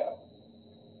lunch hour.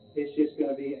 It's just going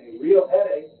to be a real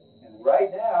headache. And right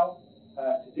now,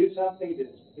 to do something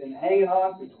that's been hanging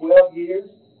on for 12 years,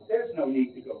 there's no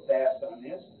need to go fast on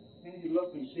this. We need to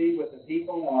look and see what the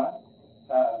people want.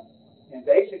 And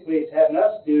basically, it's having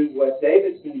us do what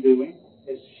David's been doing,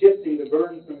 is shifting the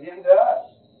burden from him to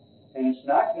us. And it's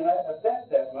not going to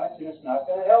affect that much, and it's not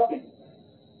going to help him.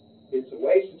 It's a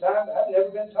waste of time. I've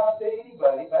never been talked to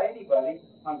by anybody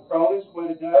on Cronus,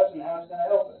 what it does, and how it's going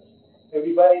to help us.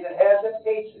 Everybody that has it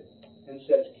hates it and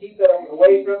says, keep it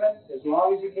away from it as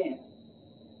long as you can.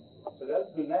 So other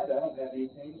than that, I don't have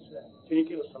anything to say. Can you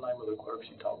give us the name of the clerks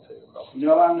you talked to?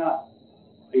 No, I'm not,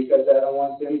 because I don't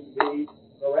want them to be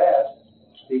harassed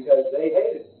because they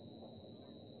hate it.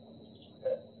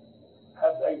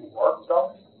 Have they worked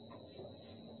on it?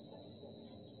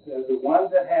 The ones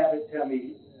that have it tell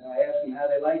me, I ask them how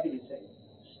they like it, and say,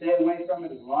 stay away from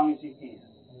it as long as you can.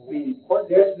 I mean,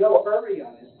 there's no hurry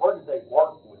on this. Where did they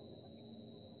work with it?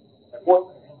 Like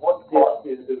what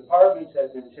department? The departments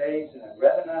have been changed, and I'd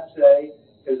rather not say,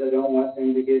 because I don't want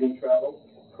them to get in trouble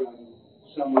from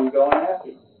someone going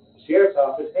after them. The sheriff's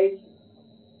office hates it.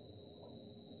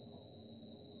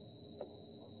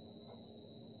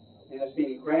 And it's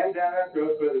being crammed down our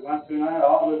throats, whether it wants to or not.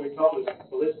 All that we're told is,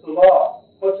 well, it's the law.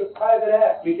 Well, it's a private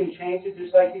act. We can change it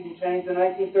just like you can change the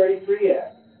 1933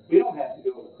 Act. We don't have to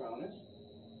go with Cronus.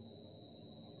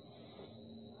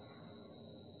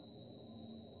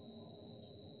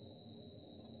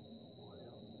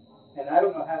 And I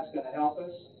don't know how it's going to help us.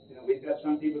 You know, we've got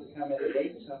some people that come in at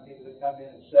 8, some people that come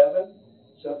in at 7,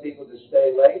 some people that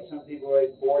stay late, some people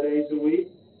wait 4 days a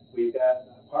week. We've got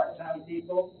part-time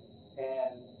people,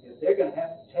 and if they're going to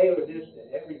have to tailor this to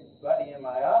everybody in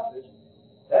my office,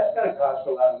 that's going to cost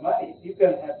a lot of money. If you're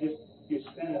going to have you're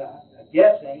spending a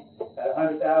guessing at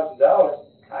 $100,000,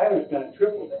 Tyler's going to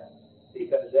triple that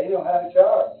because they know how to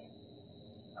charge.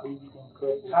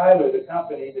 Tyler, the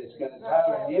company that's going to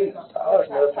Tyler and Eunice. Tyler's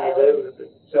nothing to do with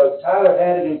it. So Tyler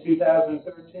had it in 2013.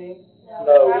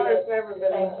 No, Tyler's never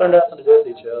been on. they're nothing to do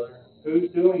with each other.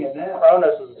 Who's doing it now?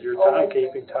 Cronus is your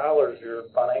timekeeping, Tyler's your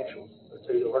financials. The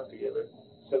two that work together.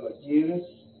 So it's Eunice.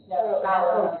 No,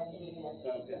 Tyler and Eunice.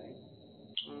 Okay.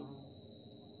 Mm-hmm.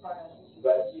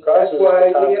 But that's why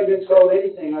we haven't been told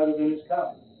anything other than it's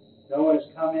coming. No one has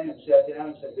come in and sat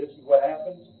down and said, this is what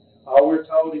happens. All we're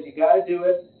told is you got to do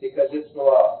it because it's the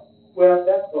law. Well,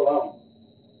 that's baloney.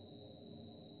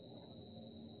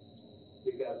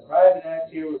 We've got a private act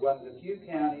here. We're one of the few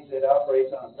counties that operates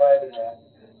on a private act.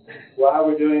 Why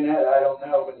we're doing that, I don't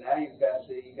know. But now you've got to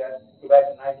see, you got to go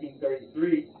back to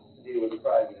 1933 to deal with a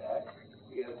private act.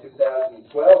 You got a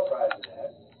 2012 private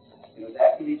act. You know,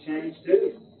 that can be changed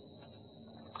too.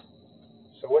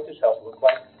 So what does health look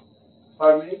like?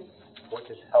 Pardon me? What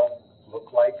does health look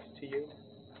like to you?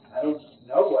 I don't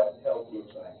know what health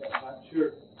looks like. I'm not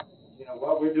sure. You know,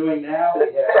 what we're doing now,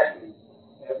 we have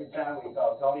every time we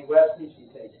call Tony Weston,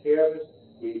 she takes care of us.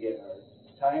 We get our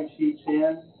time sheets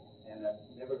in, and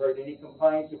I've never heard any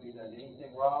complaints we've done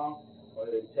anything wrong, or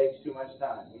that it takes too much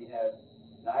time. We have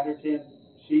 9 or 10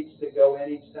 sheets that go in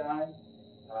each time.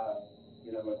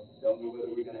 You know, don't know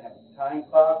whether we're gonna have a time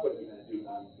clock, whether we're gonna do it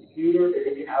on the computer,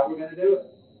 how we're gonna do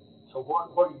it. So what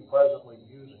are you presently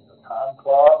using, a time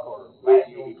clock or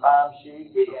manual time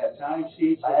sheet? We have time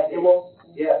sheets. Manual?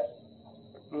 Yes.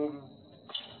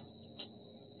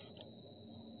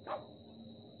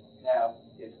 Now,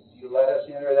 if you let us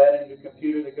enter that into the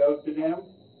computer that goes to them,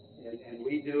 and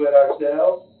we do it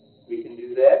ourselves, we can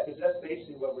do that, because that's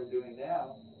basically what we're doing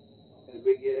now. Is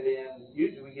we get it in,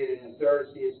 usually we get it in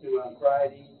Thursday, it's due on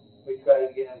Friday, we try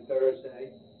to get it in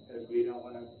Thursday, because we don't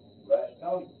want to rush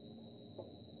Tony.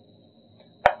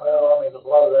 Well, I mean, a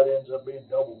lot of that ends up being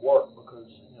double work because,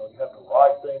 you know, you have to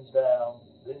write things down,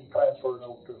 then you transfer it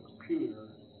over to a computer.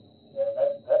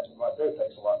 And that's right there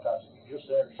takes a lot of time. So you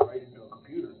just enter it straight into a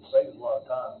computer, it saves a lot of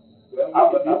time. Well, I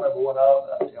remember when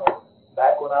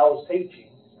back when I was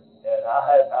teaching, and I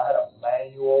had a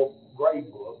manual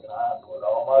grade book, and I put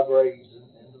all my grades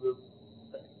into the,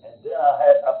 and then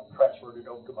I transferred it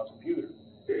over to my computer.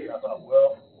 And I thought,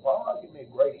 well, why don't I give me a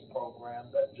grading program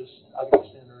that I can just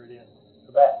enter it in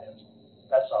to that, and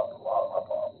that solved a lot of my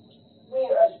problems. We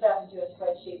enter stuff into a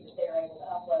spreadsheet that they're able to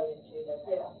upload into their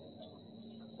system.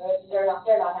 They're not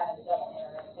having to double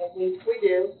enter it. We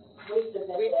do.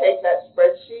 We take that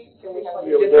spreadsheet and we have to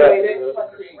generate it. Here's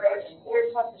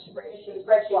what the spreadsheet they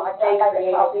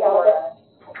create for us.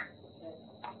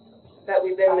 That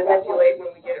we then manipulate when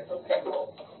we get it from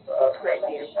payroll. Create the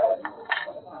info.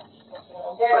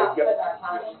 They're not putting our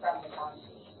time in front of the time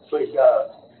sheet. So you've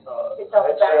got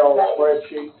an Excel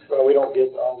spreadsheet, so we don't get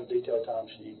all the detailed time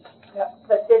sheets. Yeah,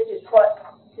 but this is going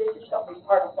to be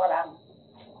part of what I'm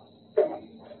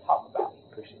talking about.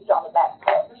 It's on the back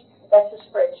page. That's the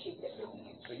spreadsheet that we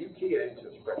use. So you key it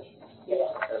into a spreadsheet? Yes.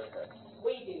 Okay.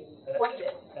 We do.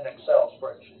 An Excel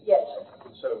spreadsheet. Yes, sir.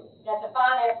 So, That the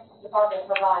finance department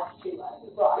provides to us,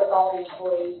 with all the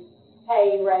employees,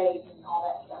 pay rates and all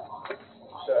that stuff on it.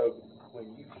 so when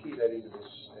you key that into this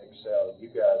Excel, you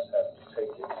guys have to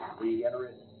take it and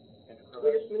re-enter it into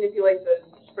We just manipulate the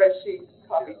spreadsheet,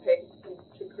 copy paste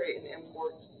to create an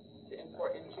import, to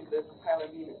import into the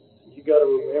pilot unit. You gotta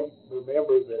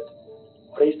remember that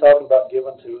he's talking about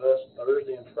giving to us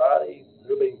Thursday and Friday,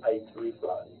 they're being paid through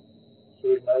Friday. So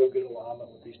there's no good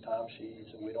alignment with these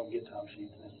timesheets, and we don't get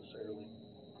timesheets necessarily.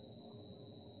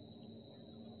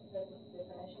 That's a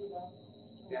different issue though.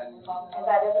 Yeah. And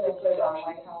that doesn't include our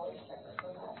white collar separate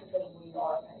from that, because we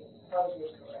are paid, those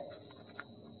is correct.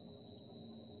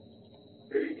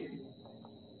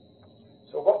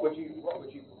 So what would you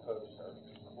propose, sir?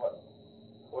 What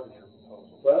is your proposal?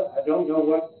 Well, I don't know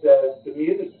what the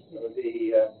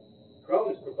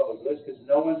Cronus proposal is, because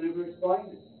no one's ever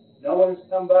explained it. No one has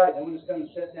come by, no one has come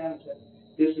and sat down and said,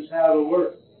 this is how it'll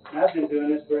work. And I've been doing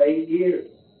this for 8 years.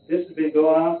 This has been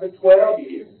going on for 12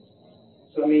 years.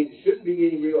 So, I mean, there shouldn't be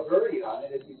any real hurry on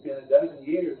it if you've been a dozen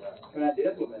years trying to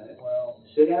implement it. Well,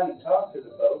 sit down and talk to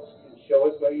the folks and show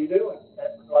us what you're doing.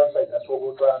 Like I say, that's what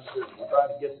we're trying to do. We're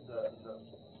trying to get the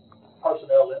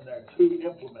personnel in there to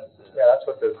implement this. Yeah, that's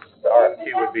what the RFQ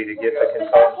would be, to get the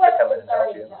consultants to come in and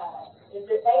help you. Is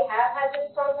that they have had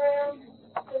this program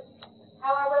since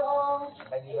however long,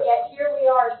 and yet here we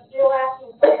are still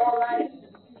asking for more money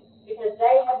because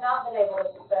they have not been able to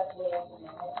successfully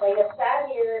implement it. They have sat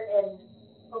here and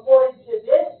reported to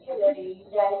this committee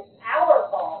that it's our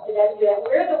fault, that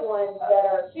we're the ones that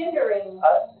are hindering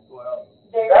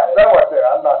their. That right there,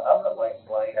 I'm not laying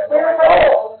blame. We're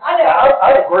told, I know.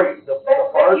 I agree. But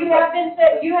you have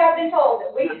been told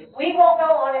that we won't go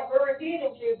on it, we're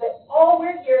refusing to, but all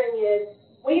we're hearing is,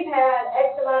 we've had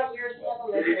X amount of years to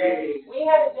implement this, we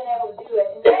haven't been able to do it,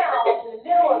 and now, in the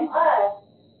middle of us,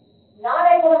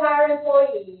 not able to hire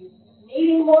employees,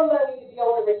 needing more money to be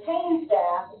able to retain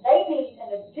staff, they need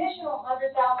an additional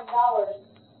 $100,000,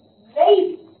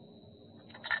 maybe,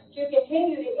 to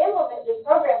continue to implement this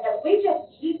program that we just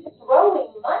keep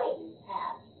throwing money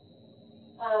at.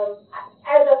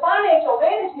 As a financial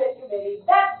management committee,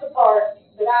 that's the part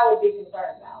that I would be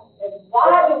concerned about. Is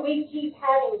why do we keep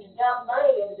having to dump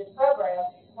money into this program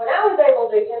when I was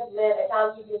able to implement a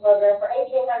timekeeping program for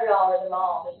 $1,800 in my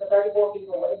office for 34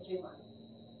 people in 2 months?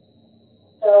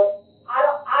 So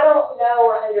I don't know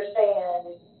or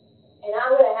understand, and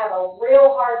I'm going to have a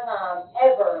real hard time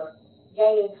ever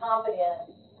gaining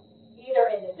confidence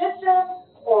either in the system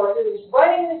or who's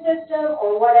running the system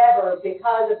or whatever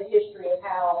because of the history of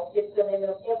how it's been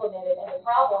implemented and the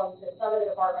problems that some of the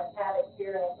departments have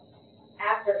experienced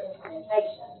after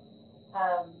implementation.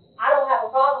 I don't have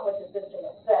a problem with the system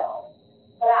itself,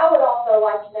 But I would also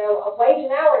like to know, a wage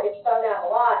and hour gets thrown out a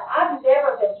lot. I've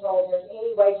never been told there's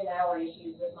any wage and hour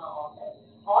issues with my office.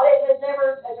 Audit has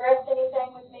never addressed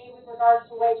anything with me with regards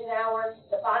to wage and hour.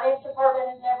 The finance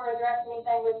department has never addressed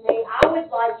anything with me. I would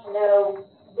like to know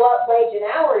what wage and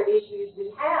hour issues we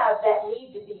have that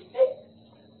need to be fixed.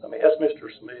 Let me ask Mr.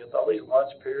 Smith, all these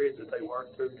lunch periods that they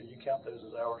work through, do you count those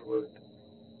as hours worked?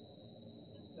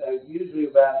 Usually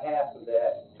about half of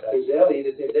that, because they'll eat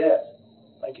at their desk.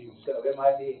 Thank you. So it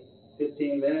might be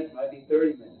 15 minutes, might be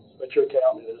 30 minutes. But you're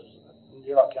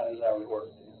not counting as hours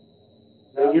worked.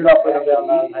 No, you're not putting them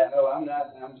down 9.5. No, I'm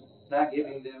not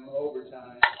giving them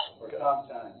overtime or comp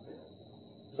time.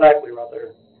 Exactly right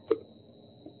there.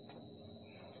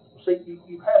 See,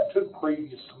 you had two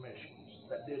previous commissions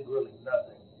that did really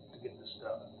nothing to get this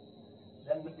done.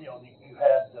 Then, you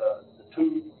had the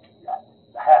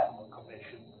half of a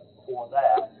commission for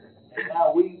that, and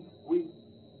now we've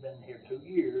been here 2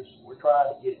 years, we're trying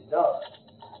to get it done.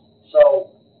 So,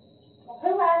 Well,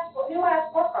 who asked for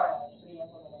crimes to be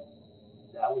implemented?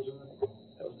 that was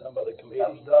Done by the committee.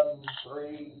 That was done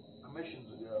 3 commissions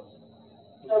ago.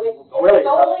 So it's Really,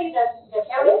 solely the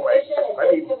county commission and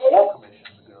maybe this even 4 committee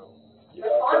commissions ago.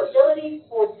 responsibility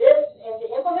for this and to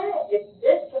implement it? It's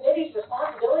this committee's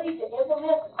responsibility to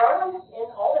implement crimes in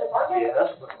all the departments?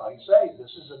 Yes, but like I say, this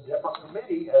is a different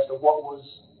committee as to what was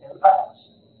in the past.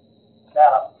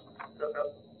 Now,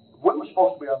 we were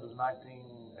supposed to be under the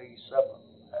 1987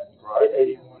 Act, right?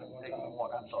 81,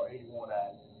 I'm sorry, 81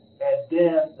 Act. And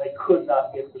then they could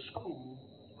not get the school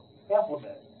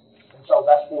implemented. And so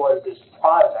that's where this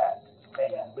private act came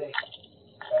into being.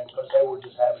 And because they were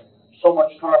just having so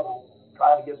much trouble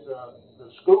trying to get the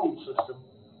school system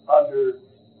under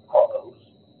Chronos.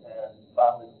 And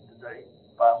finally, did they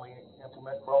finally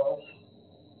implement Chronos?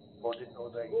 Or they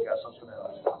got something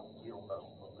else? You don't know.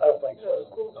 I don't think so.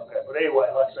 Okay, but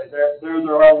anyway, like I say, they're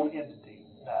their own entity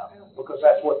now, because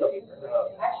that's what the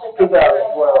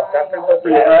 2012.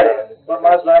 Yeah, but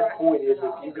my exact point is,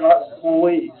 if you've got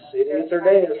employees sitting at their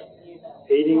desk,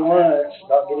 eating lunch,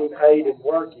 not getting paid and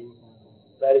working,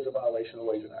 that is a violation of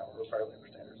wage and hour, or Fair Labor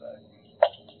Standards Act.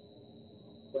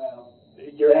 Well,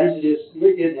 You're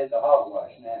we're getting into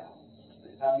hogwash now.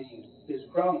 I mean, this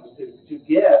Chronos, to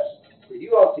guess, for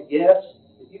you all to guess,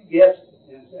 if you guessed,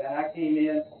 and I came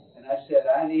in and I said,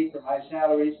 I need for my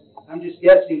salaries, I'm just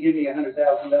guessing, give me $100,000.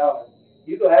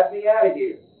 You go have me out of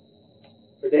here.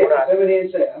 For David to come in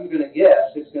and say, I'm gonna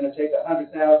guess it's gonna take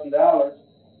 $100,000,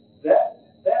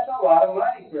 that's a lot of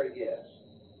money for a guess.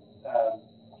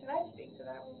 Can I speak to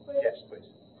that real quick? Yes, please.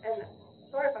 And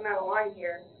sorry if I'm out of line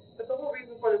here, but the whole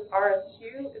reason for this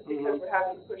RFQ is because we're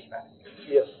having the pushback.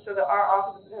 Yes. So that our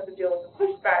offices have to deal with the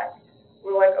pushback.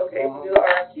 We're like, okay, we'll do the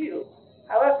RFQ.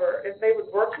 However, if they would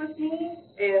work with me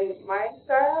and my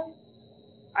staff,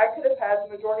 I could have had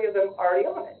the majority of them already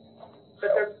on it.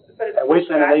 But it's we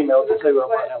sent an email to 2 of them,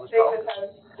 what that was David talking.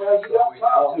 has. Well, you don't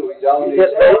talk to it. Yes,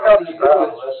 they don't describe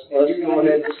it. Let's go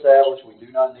ahead and establish we do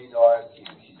not need the RFQ.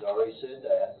 She's already said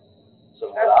that. So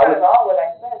what That's I kind would. of all what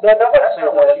I said. No, nobody said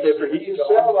that different. You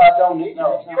said, well, I don't need it.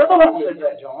 You're the one who said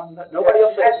that, John. Nobody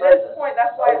else At said this that. point,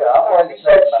 that's why Okay, I I've already was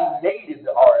said She needed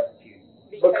the RFQ.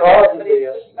 Because of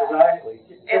this, exactly.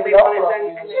 And they wanted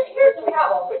them, and Here's the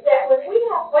problem, is that when we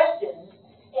have questions,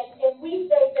 and we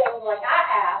say things like I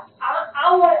asked,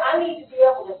 I need to be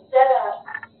able to set up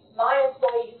my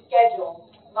employee's schedule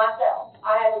myself.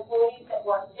 I have employees that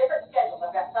work different schedules.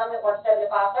 I've got some that work 7 to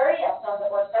 5:30, I have some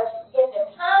that work 7. In the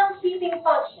timekeeping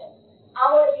function, I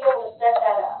want to be able to set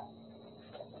that up.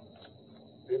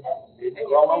 Did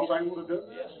Chronos able to do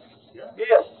this? Yeah.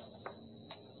 Yes.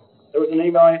 There was an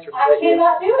email answer to I that, yes.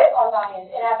 cannot do it on my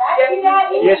end, and I've asked you that,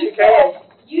 and Yes, you can.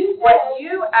 you when said,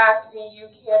 you asked me,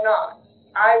 you cannot.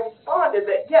 I responded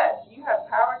that, yes, you have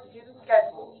power to do the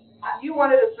schedule. You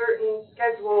wanted a certain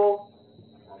schedule.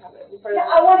 I have it in front of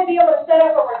me. I want to be able to set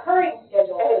up a recurring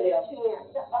schedule for And you this. can.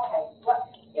 Okay, well,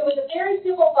 it was a very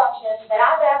simple function that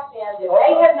I've asked them that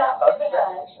they have not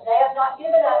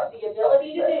given us, the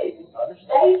ability to do.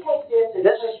 They take this as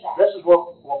pushback. This is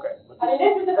what, okay. But I mean,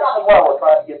 this is the this is problem. why we're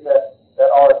trying to get that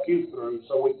RFQ through,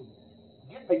 so we can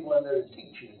get people in there to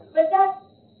teach you. But that's,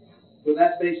 Well,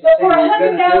 that's basically but saying for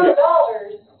you're gonna do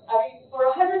 $100,000, it. for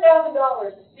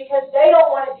 $100,000, because they don't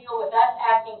want to deal with us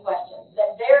asking questions,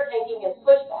 that they're taking as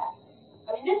pushback.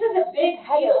 I mean, this is a big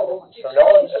deal. to So no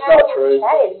one, change that's how not we're- true.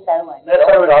 That is so much. That's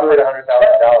No one offered $100,000.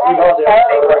 You know,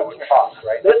 They cost,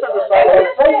 right? This is the same,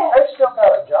 they've still got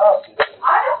a job to do.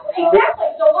 I don't, exactly,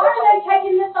 so why are they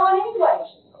taking this on anyway?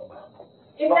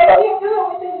 If they can't do it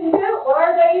within the bill,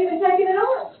 why are they even taking it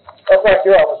on? That's like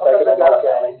your office Because taking they've it got on to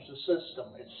county. manage the system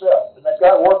itself, and they've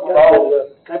got to work with all the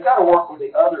they've got to work with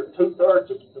the other 2/3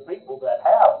 of the people that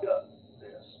have done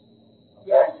this.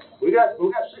 Okay? Yeah. We got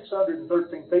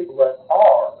 613 people that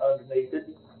are underneath it.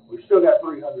 We've still got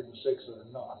 306 that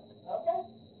are not. Okay.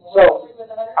 So,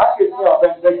 I could,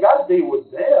 they've got to deal with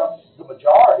them, the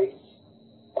majority,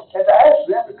 and to ask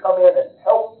them to come in and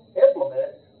help implement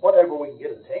it whenever we can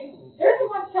get a team. They're the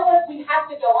ones telling us we have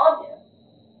to go on this.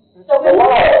 So The when we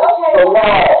law, say, okay, the well,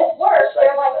 law this works,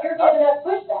 they're like, says you're that. giving us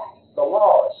pushback. The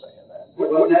law is saying that.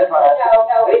 Well, We're that's- trying to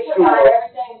No, we make sure provide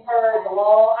everything per the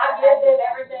law. I give them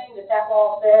everything that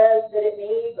law says that it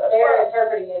needs. That's They're right.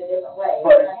 interpreting it a different way.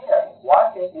 But again,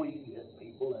 why can't we get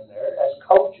people in there as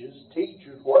coaches,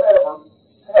 teachers, whatever,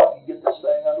 to help you get this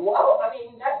thing underway? Oh, I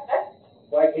mean, that's,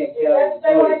 Why can't if that's what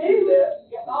they want to county do. that?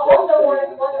 Yeah, I also want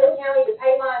the county to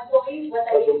pay my employees what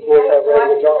they Those need to be employees paid have so I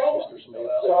regular can jobs, pay them. Mr. Smith.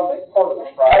 So I think part of the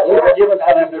Right, problem. we're given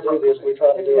time to do this, we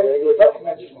try to do a regular Let me job.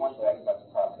 mention one thing about the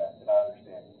Pride Act that I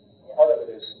understand. Part of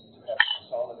it is to have a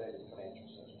consolidated financial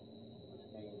system, which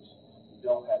means you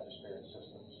don't have disparate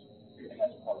systems. And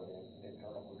that's part of the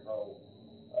internal control,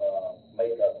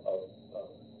 makeup of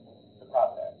the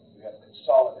Pride Act. You have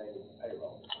consolidated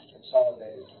payroll,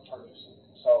 consolidated purchasing,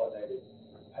 consolidated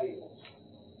payables.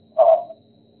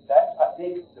 That, I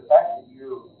think, the fact that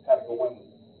you're kind of going,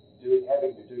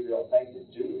 having to do your own thing to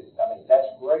do it, I mean, that's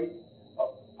great.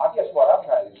 I guess what I'm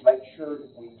trying to do is make sure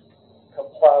that we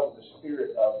comply with the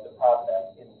spirit of the Pride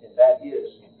Act, and that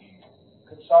is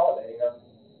consolidating our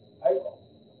payroll.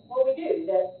 Well, we do.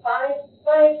 The finance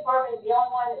department is the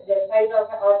only one that pays our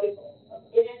people.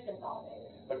 It is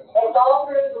consolidated. But It's all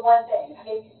through the one thing. I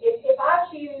mean, if I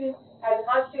choose as a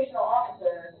constitutional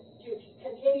officer to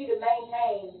continue to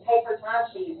maintain paper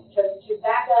timesheets, to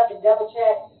back up and double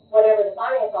check whatever the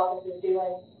finance office is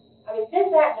doing, I mean, this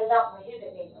act does not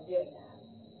prohibit me from doing that.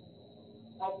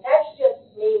 Like, that's just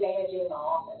me managing my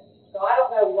office. So I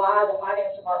don't know why the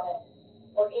finance department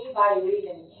or anybody would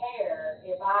even care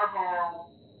if I have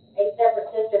a separate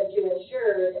system to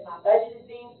ensure that my budget is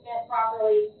being spent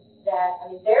properly, that,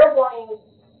 I mean, they're wanting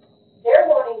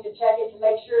to check it to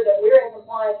make sure that we're in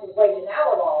compliance with wage and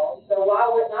hour laws, so why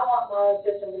wouldn't I want my own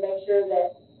system to make sure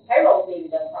that payroll is being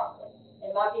done properly, and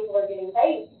my people are getting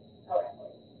paid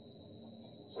correctly?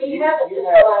 We have a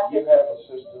centralized You have a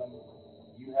system,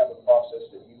 you have a process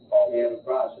that you follow. We have a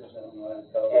process, I don't know how to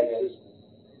call And it. it's,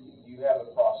 you have a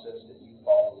process that you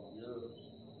follow in yours,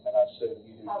 and I assume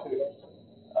you do too.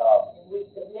 We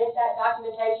submit that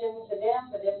documentation to them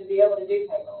for them to be able to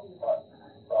do payroll. Right.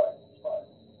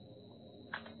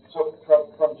 So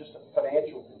from just a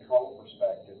financial control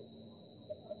perspective,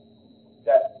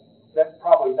 that's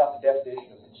probably not the definition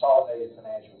of consolidated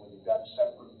financial when you've got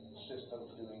separate systems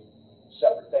doing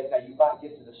separate things. Now, you might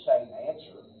get to the same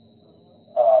answer,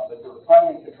 but there are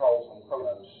planning controls on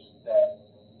Kronos that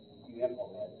you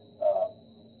implement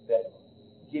that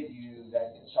give you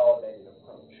that consolidated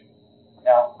approach.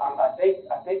 Now, I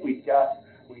think we've got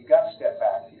to step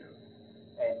back here,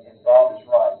 and Bob is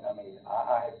right. I mean,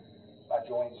 I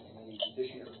joined this committee this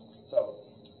year, so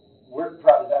we're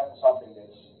trying to tackle something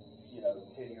that's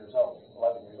 10 years old,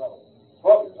 11 years old,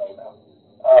 12 years old now,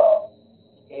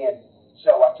 and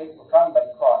so I think we're trying to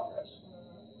make progress.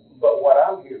 But what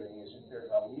I'm hearing is that there's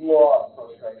a lot of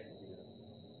frustration here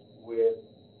with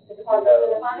The department,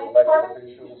 the finance elected department?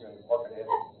 officials and department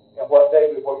heads, and what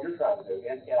David, what you're trying to do,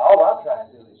 and all I'm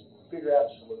trying to do is figure out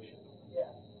a solution.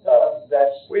 Yeah.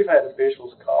 That's, We've had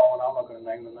officials call, and I'm not gonna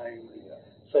name the name, that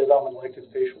says I'm an elected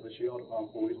official that's yelled at my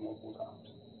employees multiple times.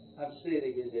 I'm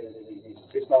sitting in it,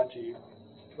 It's not you.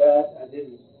 but I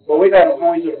didn't. But we've had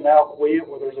employees that have now quit,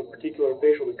 where there's a particular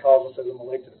official that calls and says I'm an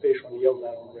elected official and yells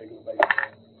at on a regular basis.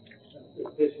 The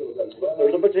official does what?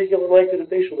 There's a particular elected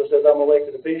official that says I'm an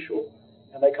elected official,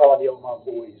 and they call and yell at my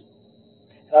employees.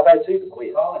 And I've had two that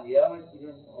quit. Calling, yelling,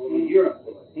 only your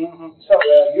employees. Mm-hmm. So,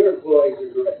 your employees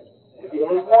are great. There's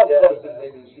one that does that.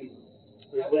 Maybe she-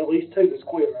 There's at least two that's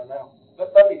quit right now.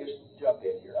 let me just jump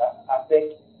in here. I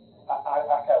think, I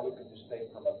kind of look at this thing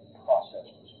from a process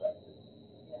perspective.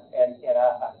 And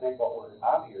I think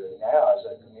I'm hearing now as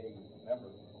a committee member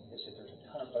is that there's a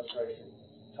ton of frustration,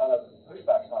 ton of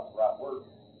pushback's not the right word.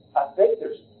 I think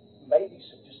there's maybe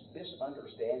some just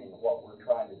misunderstanding of what we're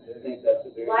trying to do. I think that's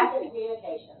a very. Lack of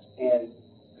communication. And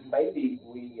maybe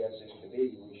we, as this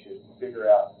committee, we should figure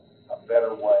out a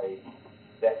better way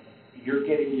that you're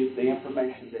getting the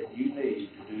information that you need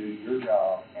to do your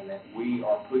job, and that we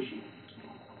are pushing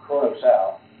Kronos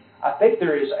out. I think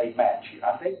there is a match here.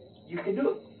 I think you can do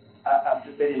it. I've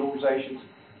been in organizations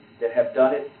that have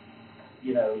done it,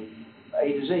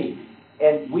 A to Z.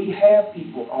 And we have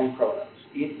people on Kronos.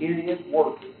 It is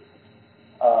working.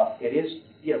 It is,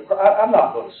 I'm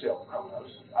not going to sell Kronos.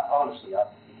 Honestly,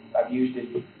 I've used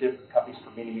it with different companies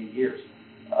for many, many years.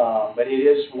 But it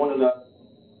is one of the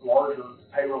larger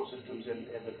payroll systems in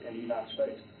the United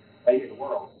States, maybe in the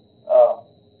world.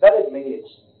 That doesn't mean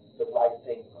it's the right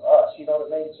thing for us, you know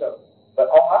what I mean? So, but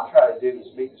all I'm trying to do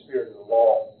is meet the spirit of the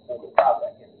law on the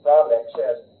Private Act. And the Private Act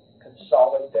says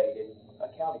consolidated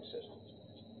accounting systems.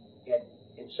 And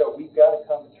so we've got to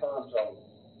come to terms on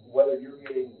whether you're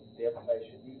getting the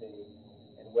information you need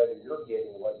and whether you're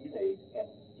getting what you need and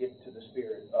get to the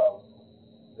spirit of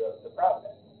the Private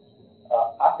Act.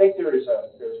 I think there's a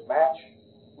match.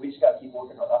 We just got to keep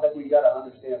working hard. I think we've got to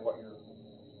understand what your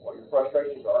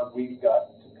frustrations are. We've got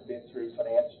to commit through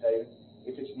finance, David.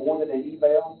 If it's more than an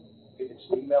email, if it's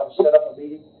an email to set up a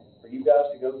meeting for you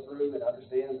guys to go through and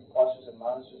understand the pluses and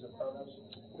minuses of pronouns,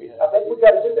 I think we've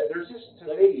got to do that. There's just, to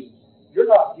me, you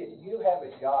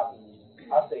haven't gotten,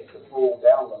 I think, the full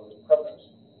download of pronouns.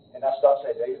 And that's not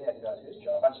saying David hadn't done his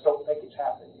job. I just don't think it's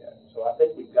happened yet. So I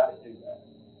think we've got to do that.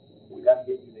 We've got to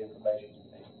get you the information you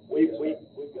need. We've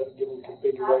got to give them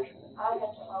configuration. I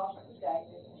have to also say that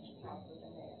Mr. Trump was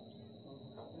in there.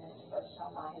 And that's the first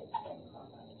time I had seen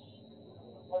pronouns.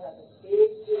 One of the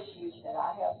big issues that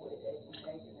I have with it, and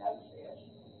David knows this,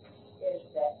 is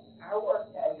that our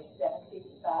work day is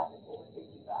 7:55 to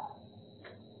 4:55.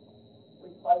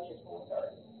 We close at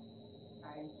 4:30.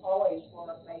 Our employees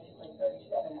work basically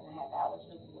 37 and a half hours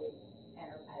a week and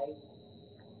are paid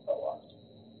for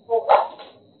 4 hours.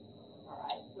 All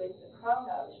right, with the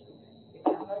chronos, if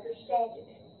I'm understanding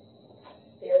it,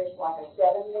 there is like a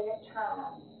 7-minute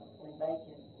time when they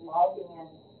can log in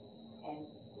and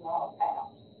log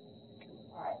out.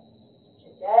 All right,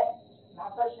 today, my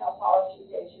personnel policy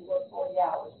says you work 40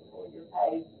 hours before you're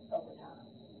paid overtime.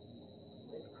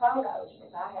 With chronos,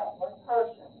 if I have one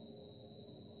person,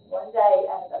 one day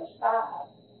out of those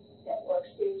 5 that works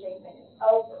 15 minutes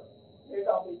over, they're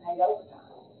going to be paid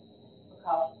overtime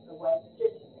because of the way the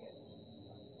system is.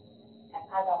 And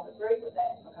I don't agree with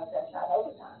that because that's not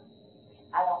overtime.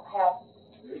 I don't have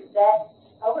that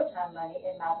overtime money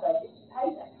in my budget to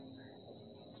pay them.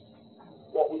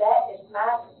 That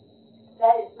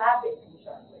is my big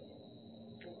concern with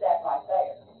it, is that right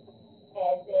there.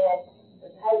 And then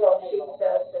the payroll sheet,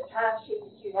 the time sheet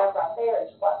that you have right there is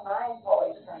what my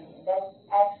employees turn in. That's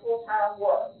actual time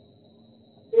work.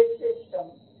 This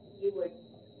system, you would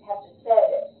have to set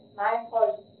it. My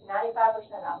employees,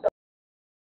 95% of them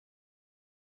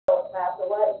go out the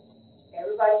way.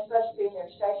 Everybody's supposed to be in their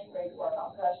station ready to work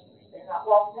on customers. They're not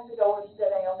walking in the door to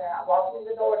sit down. They're not walking in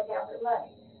the door to count their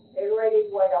money. They're ready to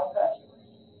wait on customers.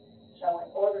 So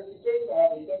in order to do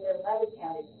that and get their money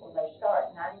counted before they start,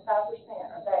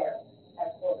 95% are there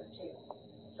at 4:02.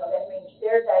 So that means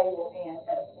their day will end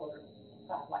at 4:05.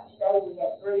 Like today, we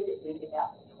had 3 that didn't get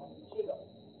out for 22.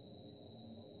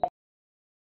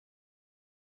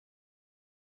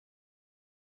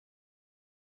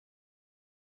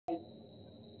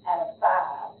 Out of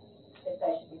 5 that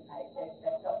they should be paid,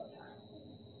 that's overtime.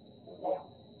 Now,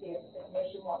 if the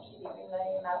commission wants to give me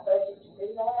money in my budget to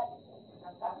do that,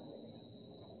 I'm fine with it.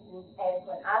 And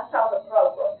when I saw the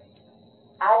program,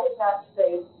 I did not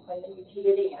see when you key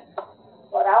it in.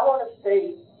 What I want to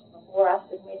see before I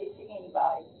submit it to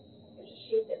anybody is a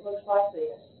sheet that looks like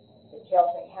this, that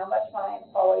tells me how much my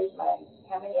employees make,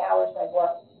 how many hours they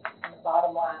work, and the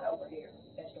bottom line over here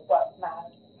as to what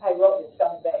my payroll is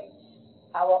going to be.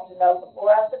 I want to know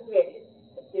before I submit it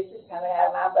that this is coming out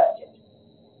of my budget.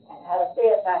 And out of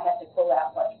this, I have to pull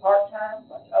out what's part-time,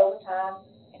 what's overtime,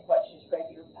 and what's just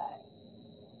regular pay.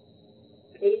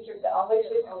 These are the only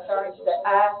 2 concerns that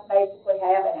I basically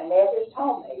have, and Annette has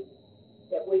told me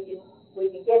that we can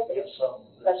get this.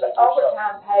 But the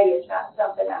overtime pay is not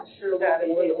something I'm sure we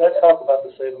can do. Let's talk about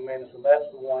the 7 minutes, and that's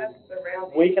the one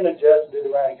we can adjust and do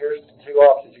the rounding. Here's the 2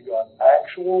 options. You got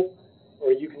actual, or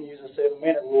you can use the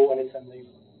 7-minute rule, and it's in the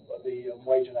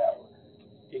wage and hour.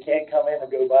 You can't come in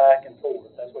and go back and forth.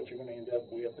 That's what you're going to end up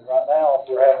with. And right now, if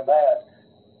we're having that,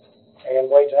 and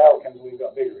wage and hour comes, we've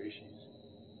got bigger issues.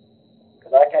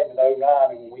 Because I came in 09,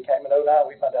 and when we came in 09,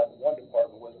 we found out that one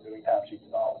department wasn't doing timesheets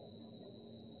at all.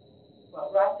 Well,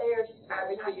 right there, I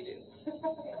mean, how you do.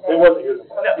 It wasn't your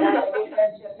department.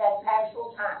 That's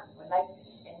actual time. When they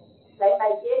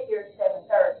may get here at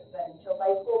 7:30, but until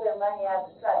they pull their money out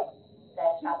of the safe,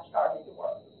 that's not started to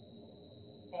work.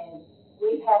 And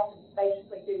we have to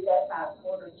basically do that by a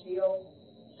quarter till,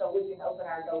 so we can open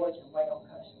our doors and wait on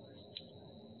customers.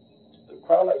 The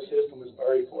chrono system is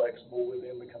very flexible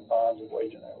within the confines of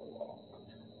wage and hour law.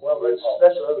 Well,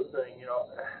 that's the other thing, you know,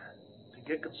 to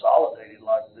get consolidated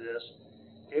like this,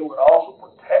 it would also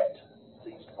protect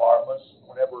these departments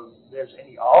whenever there's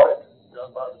any audit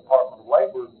done by the Department of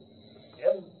Labor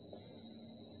in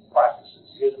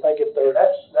practices. Because if they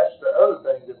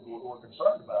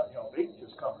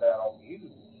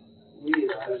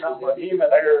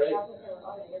great.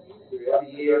 Every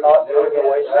year, You're not doing the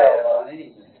wage and hour. on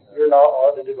anything. You're not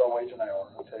audited by wage and hour,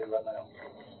 I'll tell you right now.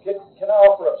 Can I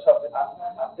offer up something?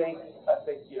 I think,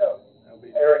 you know,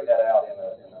 airing that out in a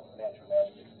financial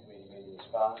management committee meeting is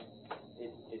fine.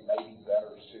 It may be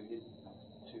better suited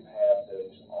to have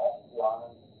those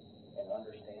offline and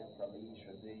understand from each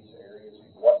of these areas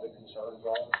what the concerns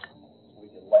are. We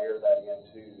can layer that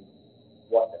into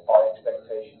what our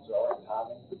expectations are and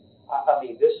timing. I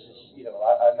mean, this is, you know,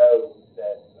 I know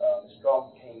that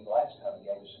Strong came last time and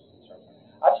gave us some concerns.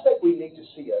 I just think we need to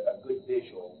see a good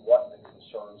visual of what the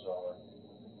concerns are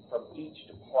from each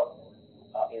department,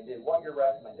 and then what your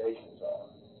recommendations are,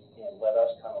 and let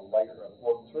us kind of layer and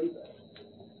work through that.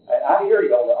 And I hear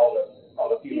you on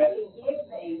the few minutes. You can give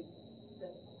me the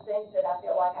things that I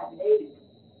feel like I need,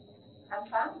 I'm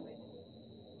fine with it.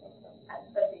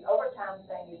 But the overtime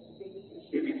thing is the biggest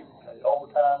issue.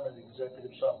 Overtime and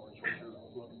executive summaries, which you're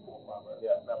looking for primarily.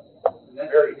 Yeah. And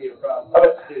that's going to be a problem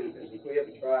too, because if we have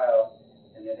a trial,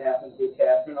 and it happens with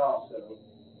Catherine also,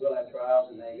 we'll have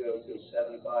trials and they go till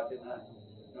 7 o'clock at night.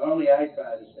 Normally I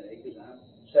try to stay, because I'm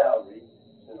salaried,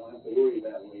 so I don't have to worry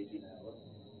about wage and hour.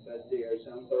 But there are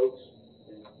some folks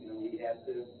that, you know, we have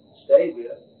to stay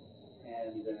with,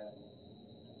 and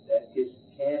that just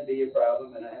can be a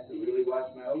problem, and I have to really watch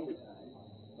my overtime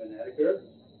when that occurs.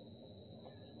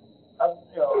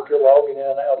 You know, if you're logging in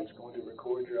and out, it's going to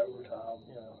record your overtime,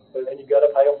 you know. And you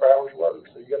gotta pay them for hours worked,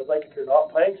 so you gotta think if you're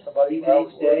not paying somebody Even for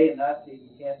hours each day, worked. and not, you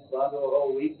can't bundle a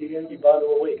whole week together. You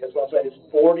bundle a week, that's what I'm saying, it's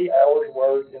 40 hours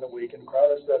worked in a week, and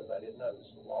Cronus does that, it knows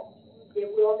the law. It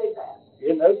will do that.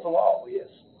 It knows the law, yes.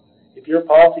 If your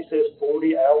policy says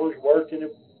 40 hours worked in a,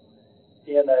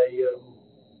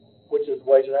 which is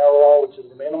wage and hour law, which is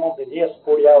the minimum, then yes,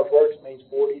 40 hours worked means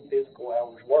 40 physical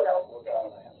hours worked.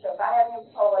 So if I have an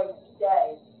employee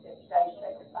today that stays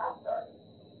there at 5:30,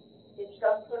 it's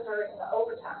going to put her in the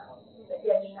overtime, but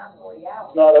yet she's not 40 hours.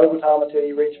 It's not overtime until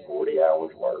you reach 40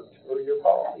 hours worked, or your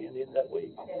policy, and in that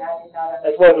week. Then I did not.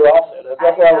 That's where they're offset, that's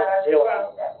what I was telling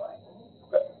you. That way.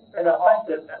 And I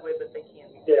think That way, but they can.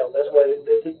 yeah, that's what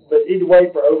but either way,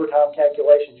 for overtime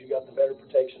calculations, you got the better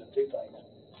protection of two things.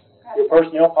 Your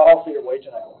personnel policy or wage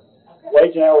and hour.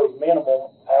 Wage and hour is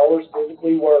minimal, hours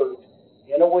physically worked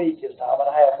in a week is time and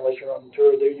a half unless you're on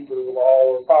tour duty for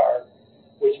law or fire,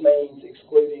 which means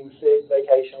excluding sick,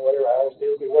 vacation, whatever hours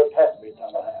physically worked has to be a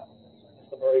time and a half.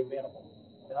 It's the very minimal.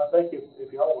 And I think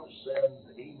if y'all would send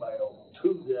the email to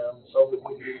them so that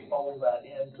we can fold that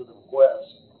into the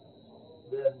request,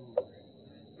 then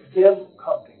them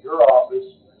come to your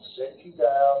office, sit you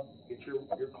down, get your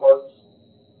clerks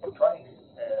for training,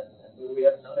 and We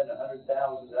have to spend $100,000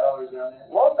 on that.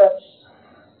 well,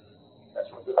 that's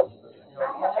what the, I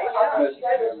have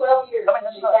for 12 years, I mean,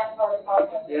 that's not- that part of the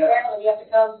process. Yeah. Apparently, you have to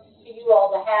come to you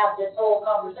all to have this whole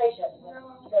conversation.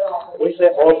 We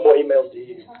sent multiple emails to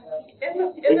you.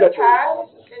 In We the got your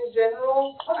past, responses. in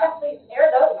general, Okay, please,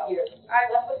 air those here. I,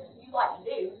 That's what you like to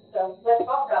do, so let's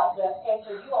talk about the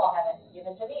answers you all haven't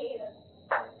given to me either.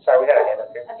 Sorry, we had a hand up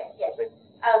here. Okay, yes.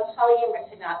 Holly Emmerich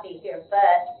could not be here,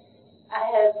 but I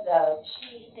have,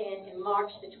 she sent in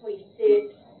March the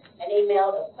 26th an email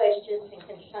of questions and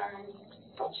concerns,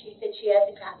 and she said she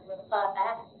hasn't gotten a reply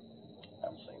back. I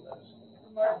haven't seen those.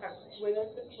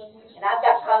 And I've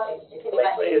got copies, if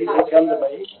anybody It needs didn't come to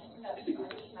copies. me.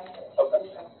 Okay.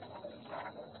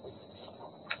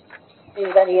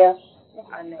 Anybody else?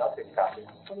 I'll take a copy.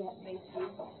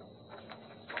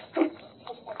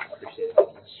 Appreciate it.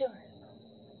 Sure.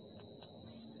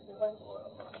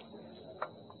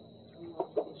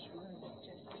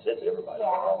 Sent to everybody.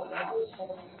 All of them.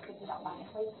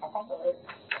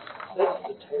 This is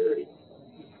the Terry.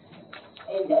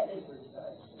 And that is,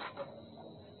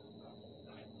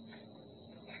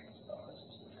 Oh, this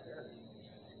is the Terry.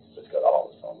 It's got all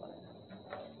this on there.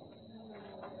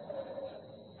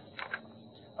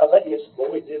 I think Miss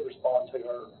Boyd did respond to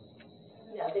her.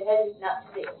 No, they hadn't, not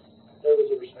this. There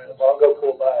was a response. I'll go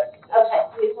pull back.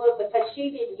 Okay, well, because she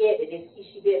didn't get it, if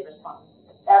she did respond.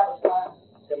 that was fine.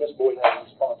 Yeah, Miss Boyd had a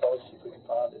response. I'll see if we can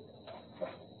find it.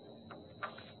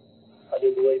 I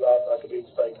do believe I could be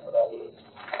mistaken, but I would.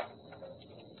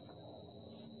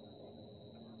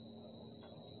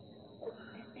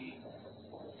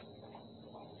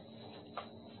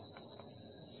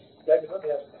 David, let me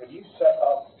ask, have you set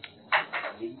up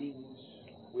meetings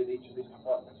with each of these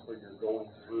departments where you're going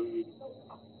through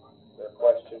their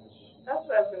questions? that's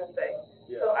what I was gonna say.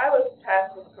 Yeah. So I was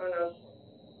tasked with Kronos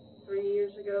 3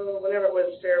 years ago, whenever it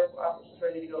was sheriff's office was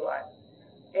ready to go live.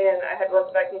 And I had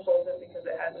worked with that consultant because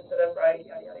it hadn't set up right,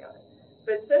 yada, yada, yada.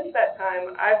 But since that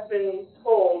time, I've been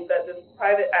told that this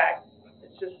private act,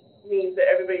 it's just means that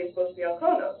everybody's supposed to be on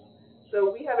Chronos. So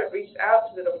we haven't reached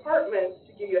out to the departments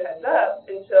to give you a heads up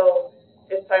until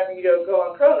it's time for you to go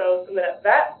on Chronos, and then at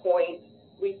that point,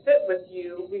 we sit with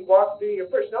you, we walk through your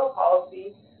personnel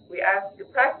policy, we ask your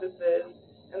practices,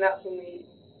 and that's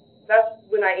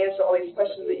when I answer all these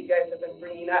questions that you guys have been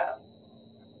bringing up.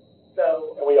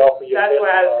 So And we offer you. that's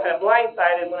why I was kind of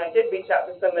blindsided when I did reach out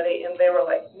to somebody, and they were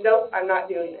like, nope, I'm not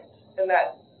doing it. And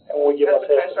that's when we give what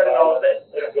them kind of started all of this.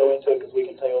 they can go into it because we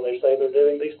can tell they say they're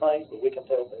doing these things, but we can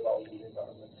tell they're all using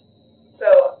government.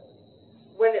 So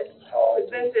when it's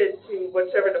presented to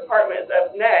whichever department is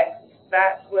up next,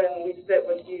 that's when we sit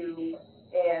with you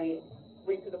and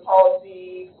read through the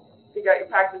policy, figure out your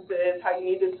practices, how you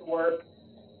need this to work.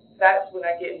 That's when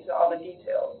I get into all the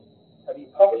details. Have you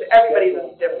published? Everybody's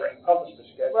is different. Published the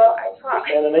schedule? Well, I try.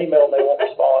 Send an email and they won't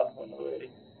respond when they're ready.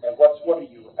 And what are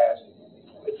you asking?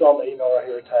 It's on the email right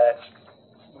here attached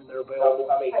when they're available.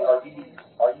 I mean,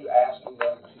 are you asking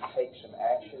them to take some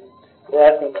action? We're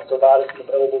asking them to provide us an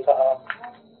available time.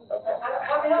 Okay.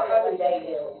 I mean, I don't know the date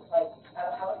is, like, I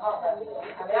don't know.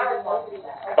 I mean, I respond to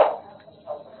that.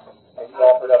 Have you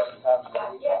offered up some time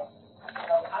today? Yes.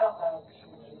 So, I don't know.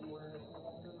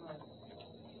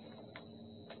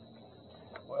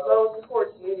 Well, the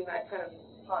court's meeting, I kind of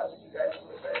paused you guys a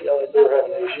little bit. Yeah, they were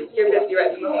having issues. You're busy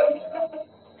right now.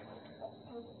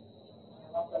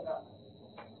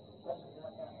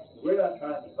 We're not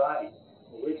trying to fight.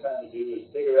 What we're trying to do is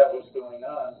figure out what's going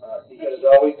on, because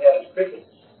all we've had is crickets.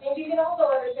 And you can also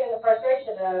understand the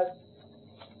frustration of,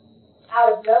 out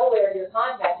of nowhere, you're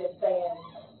contacted saying,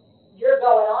 you're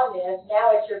going on this, now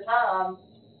it's your time,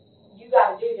 you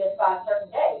gotta do this by a certain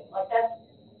date. Like,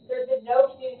 there's been no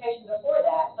communication before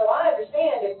that. So I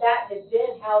understand if that has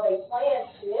been how they planned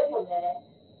to implement it,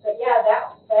 but yeah,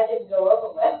 that didn't go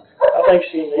over well. I think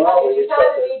she needs Well, to you reach kind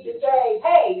out of need to say,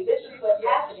 hey, this is what's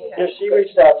happening. Yeah, she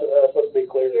reached out to us, let's be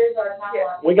clear. Here's our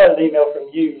timeline. We got an email from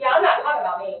you. Yeah, I'm not talking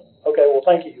about me. Okay, well,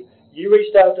 thank you. You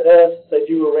reached out to us, said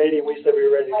you were ready, and we said we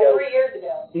were ready to Like go. 3 years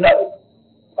ago. No.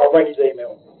 I'll bring you the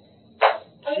email.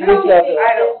 I She mean, reached out to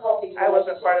us. I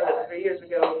wasn't part of it 3 years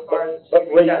ago as far as But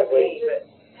she reached out to recently. me, but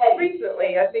Hey,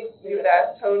 recently, I think you had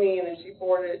asked Tony and then she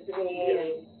forwarded it to me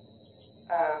and,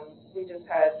 we just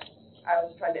I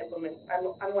was trying to implement, I'm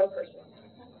one person.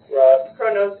 Right.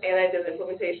 Chronos, and I did the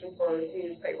implementation for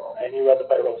Union's payroll, And you run the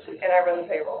payroll system. and I run the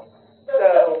payroll.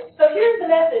 So here's the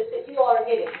message that you all are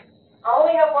getting. I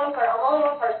only have I'm only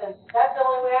one person, that's the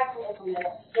only way I can implement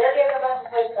it. They're giving a bunch of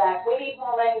pushback, we need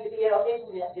more money to be able to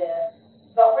implement this,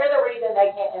 but we're the reason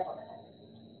they can't implement it.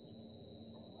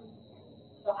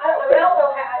 So I don't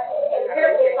know how, and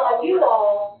apparently it's on you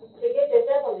all to get this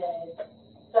implemented.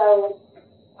 So,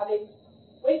 I mean,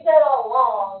 we said all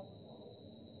along,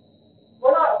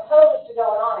 we're not opposed to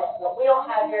going on it, but we don't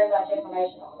have very much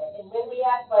information on it. And when we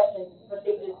ask questions,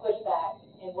 perceived as pushback,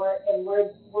 and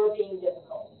we're being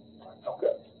difficult.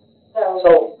 Okay.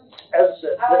 So, As I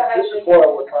said, this is where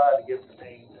we're trying to get the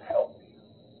team to help you.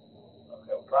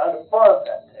 Okay, we're trying to fund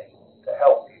that team to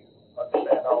help you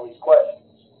understand all these questions.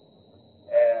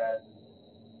 And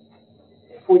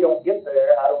if we don't get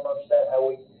there, I don't understand how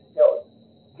we,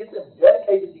 get them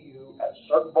dedicated to you at a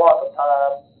certain block of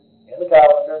time in the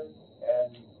calendar,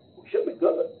 and we should be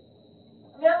good.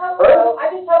 I mean, I don't know, I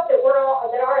just hope that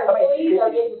that our employees are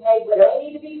getting paid what Yeah. they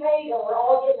need to be paid, and we're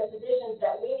all getting the positions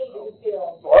that we need to be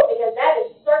filled. Well- Because that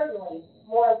is certainly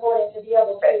more important to be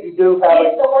able to And you do have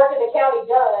get the work of the county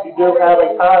done. you do have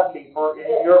a timekeeper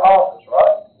in your office,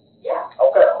 right? Yeah.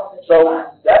 Okay, so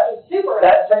It's super.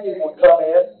 that team would come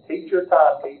in, teach your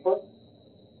timekeeper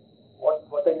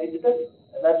what they need to do.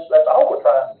 And that's all we're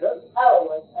trying to do. Oh,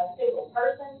 a single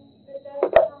person that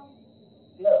does it?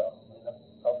 Yeah.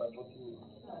 That's what you.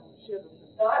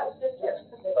 So I have a sister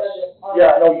that does it. on-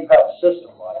 Yeah, I know you have a system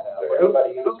like that,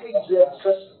 but who keeps in the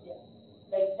system?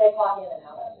 They clock in and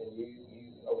out of it, And you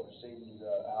oversee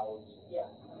the hours? yeah.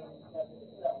 I mean,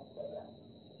 so, yeah.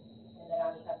 And then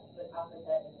I just have to I'll put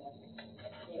that in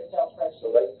the Excel spreadsheet.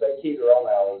 So they keep their own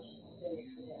hours, Yeah. you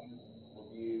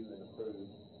review and approve,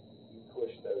 you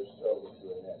push those over to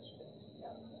the next one.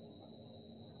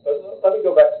 But let me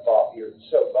go back to Bob here.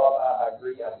 So Bob, I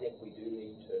agree, I think we do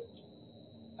need to,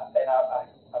 and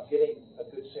I'm getting a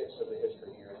good sense of the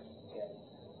history here. And,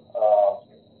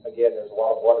 again, there's a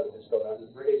lot of water that's going under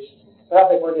the bridge, but I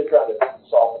think we're just trying to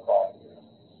solve the problem here.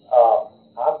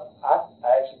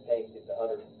 I actually think that the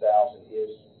 100,000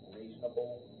 is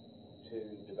reasonable to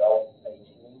develop a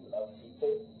team of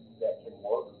people that can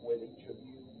work with each of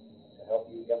you to help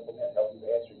you implement, help you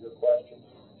answer your questions.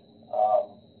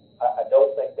 I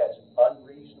don't think that's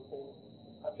unreasonable.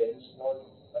 I've been in Sumner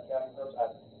County firms.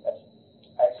 That's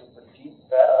actually pretty cheap.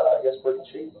 I guess pretty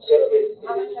cheap.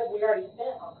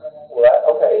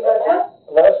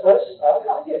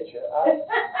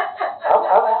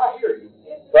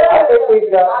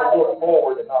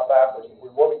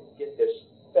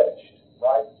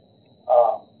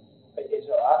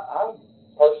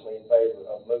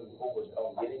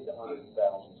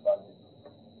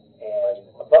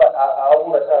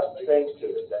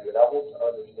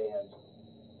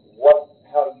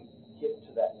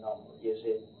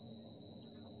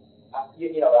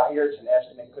 here, it's an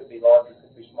estimate, could be larger,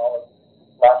 could be smaller,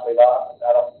 likely not.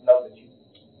 I don't know that you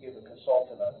give a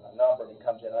consultant a number and it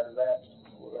comes in under that.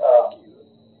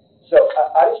 So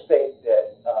I just think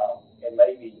that, and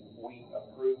maybe we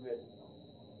approve it,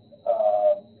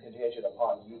 contingent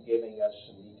upon you giving us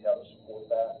some detail to support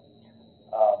that.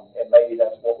 And maybe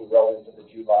that's what we roll into the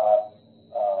July,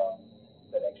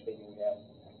 the next meeting we have,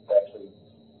 to actually,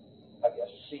 I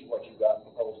guess, see what you got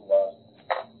proposal-wise.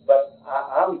 But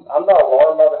I'm not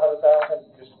alarmed by the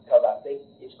 100,000, just because I think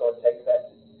it's going to take that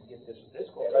to get this.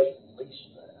 It's going to take at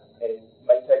least that. And it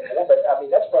may take more, but I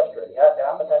mean, that's frustrating.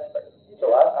 I'm a taxpayer,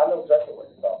 so I know exactly what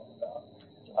you're talking about.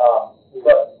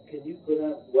 But can you put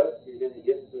up what you're gonna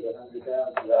get for the $100,000?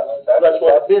 That's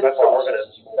what we're gonna.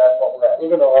 We're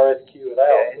gonna RFQ it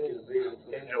out.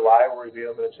 In July, we're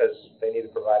reviewing, but it says they need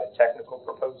to provide a technical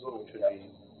proposal, which would be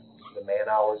the man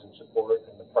hours and support,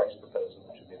 and the price proposal,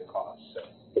 which would be the cost. So.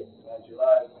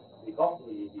 July,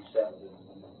 hopefully it'll be settled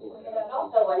in the court. And I'd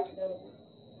also like to know,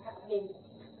 I mean,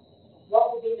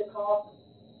 what would be the cost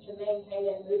to maintain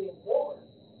it moving forward?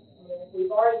 I mean, if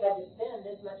we've already had to spend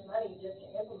this much money just to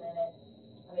implement it,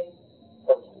 I mean,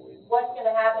 what's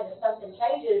gonna happen if something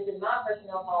changes in my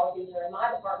personnel policies or in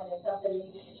my department and something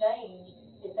needs to change?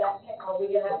 Are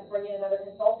we gonna have to bring in another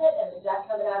consultant, and is that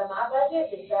coming out of my budget?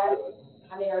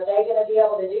 I mean, are they gonna be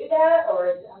able to do that,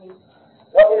 or,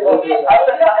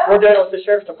 We're doing it with the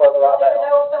sheriff's department right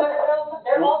now.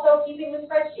 They're also keeping the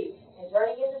spreadsheet and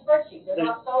turning into spreadsheets. They're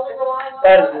not solely relying on.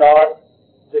 That is not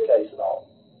the case at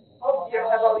all. Oh, You don't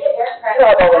have all the Eric Craig. You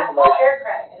don't have all the information. Call Eric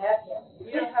Craig and ask him.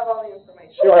 You don't have all the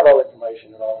information. She don't have all the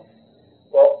information at all.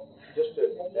 Well, just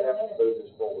to have to move this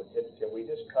forward, can we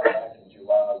just come back in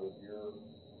July with your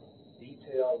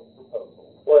detailed proposal?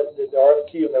 What, the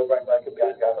RFQ, and they'll bring back a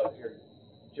bid. Got you here.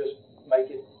 Just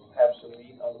make it, have some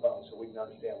meat on the bone so we can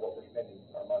understand what we're spending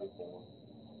our money for.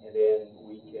 And then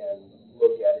we can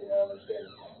look at it and understand,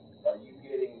 are your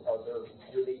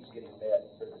needs getting met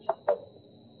through this proposal?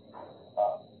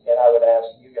 And I would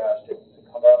ask you guys to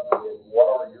come up with what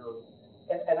are your,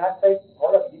 and I think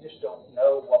part of it, you just don't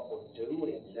know what we're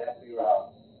doing exactly right.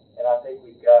 And I think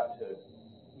we've got to,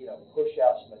 push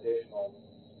out some additional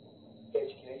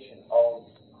education on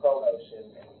Kronos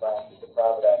and the fact that the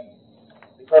private act.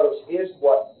 The Kronos is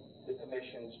what the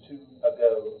commissions 2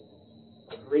 ago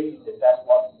agreed that that's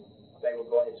what they were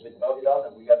going, it's been voted on,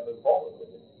 and we got to move forward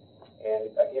with it. And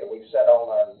again, we've sat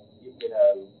on our,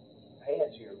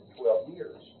 hands here for 12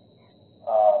 years.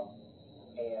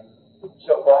 And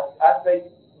so I think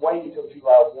waiting until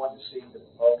July 1 to see the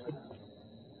proposal.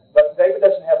 But David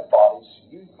doesn't have bodies.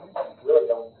 You really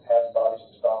don't have bodies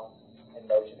to stop in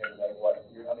motion everything.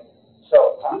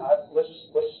 So let's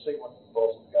see what the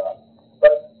proposal's got.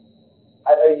 But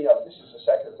I know, this is the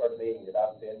second or third meeting that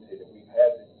I've been to that we've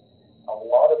had a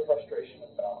lot of frustration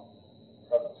about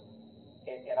Kronos.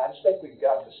 And I just think we've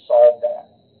got to solve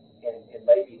that. And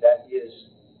maybe that is,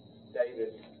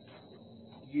 David,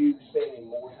 you spending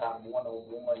more time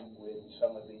one-on-one with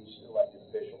some of these elected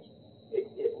officials,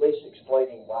 at least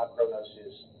explaining why Kronos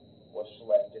was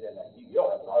selected, and that you don't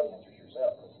have a lot of answers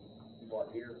yourself, because you weren't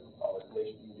here, or at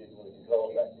least you didn't really control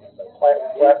it back then. But Plant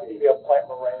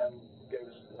Moran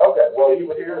goes. Okay, well, you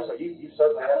were here, so you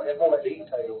certainly have more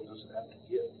details as to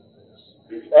get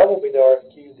this. That will be the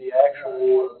RFQ, the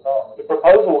actual, the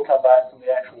proposal will come back from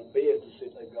the actual bid to see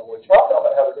if they've got what you. Well, I don't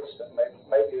know how they're going to,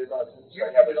 maybe they're going to say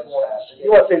how they're going to staff it.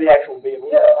 You want to see the actual bid?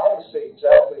 Yeah, I want to see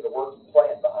exactly the working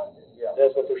plan behind it, yeah.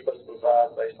 That's what they're supposed to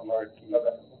provide based on RFQ.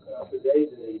 Okay. For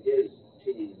David and his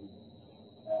team,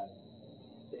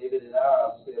 David and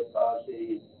our office, we have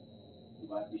policy, you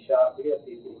might be shocked, we have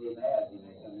people who are mad when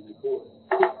they come into court.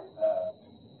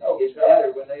 It gets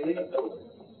better when they leave court.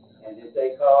 And if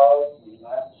they call,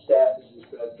 my staff is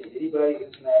instructed, anybody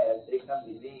who's mad, they come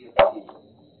to me if they need.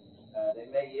 They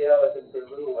may yell at them for a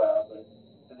little while, but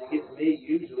when they get to me,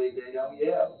 usually they don't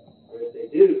yell. Or if they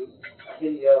do, I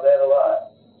can yell that a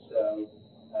lot. So,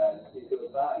 we feel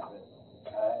fine. But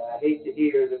I hate to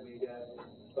hear that we got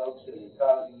folks that are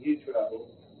causing you trouble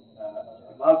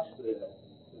amongst the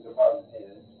department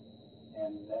heads,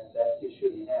 and that just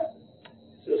shouldn't happen.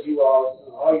 So you all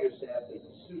your staff did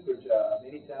a super job.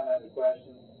 Anytime I have a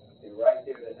question, they're right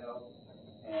there to help,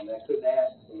 and I couldn't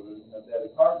ask for a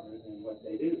better partner than what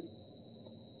they do.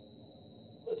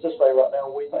 Let's just say right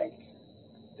now, we think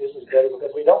this is better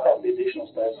because we don't have the additional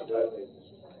staff to do it.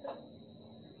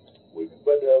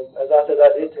 But as I said, I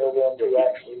did tell them to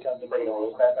actually come to me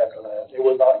on after that. It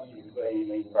was not you, by any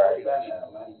means. Right.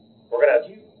 We're gonna.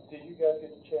 Did you guys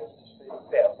get a chance to speak?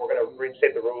 Yeah, we're gonna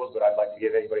reinstate the rules, but I'd like to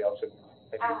give anybody else maybe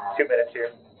 2 minutes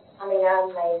here. I mean,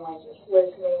 I'm mainly just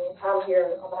listening. I'm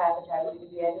here on behalf of Toby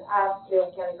again. I've been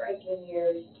county for 18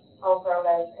 years on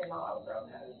Chronos and not on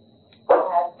Chronos.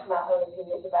 I have my own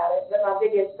opinions about it, but my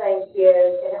biggest thing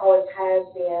is, and it always has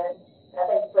been, and I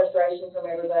think the frustration from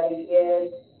everybody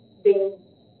is being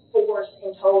forced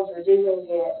and told you're doing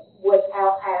it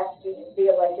without asking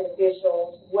the elected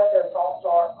officials what their thoughts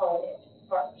are on it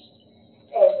first.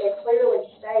 And it clearly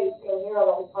states in here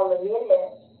on the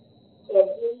minute in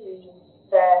E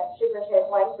that Superintendent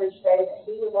Langford stated that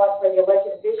he would like for the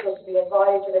elected officials to be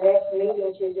invited to the next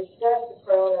meeting to discuss the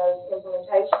Chronos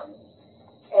implementation.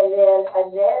 And then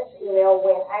Annette's email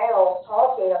went out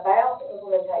talking about the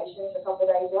implementations a couple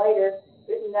of days later,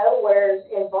 but nowhere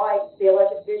invites the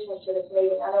elected officials to this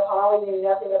meeting. I know Holly knew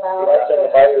nothing about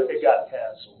it. It got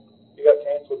canceled. It got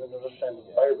canceled, and they're just saying the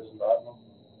mayor was inviting them.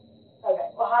 Okay,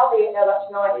 well, Holly didn't know about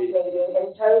tonight's meeting,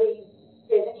 and Toby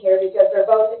isn't here because they're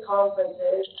both at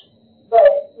conferences,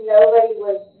 but nobody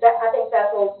was, I think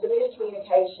that's the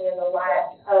miscommunication and the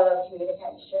lack of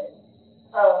communication,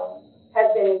 has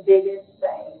been the biggest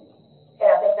thing, and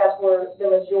I think that's where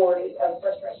the majority of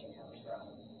frustration comes from.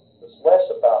 It's less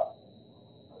about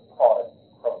the product,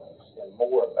 Chronos, and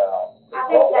more about. I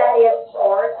think that is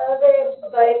part of it,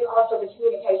 but it's also the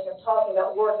communication of talking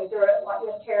about working through it, like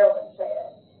Ms. Carolyn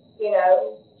said. You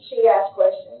know, she asked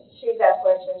questions, she's asked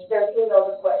questions, there's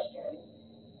emails of questions.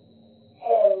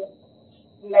 And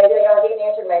maybe they are getting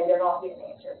answered, maybe they're not getting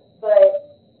answered.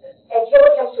 But until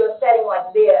it comes to a setting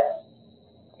like this,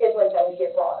 is when things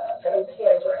get brought up and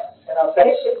addressed. And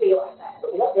it should be like that.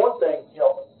 But one thing, you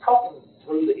know, talking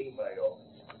through the email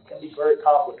can be very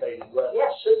complicated, rather than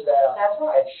sitting down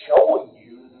and showing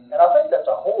you. And I think that's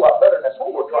a whole lot better, and that's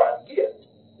what we're trying to get,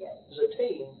 as a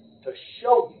team, to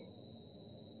show you.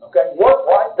 Okay, work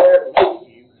right there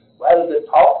with you, rather than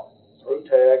talk through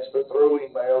text or through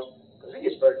emails, because it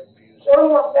gets very confusing. Or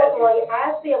more importantly,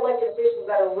 ask the elected officials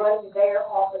that are running their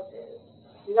offices,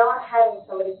 not having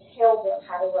somebody tell them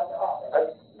how to run their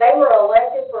office. They were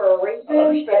elected for a reason,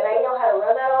 and they know how to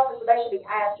run that office, so they should be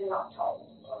asked and not told.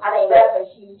 I think that's a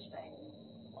huge thing.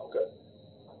 Okay.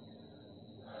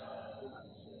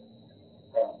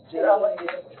 Did I make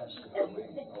it?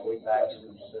 Are we back to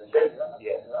the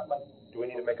Yeah. Do we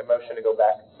need to make a motion to go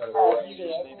back? You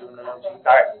did. All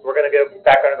right, we're gonna go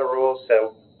back under the rules,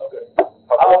 so Okay.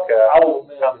 public, I will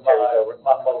amend commentary's over.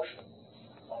 my motion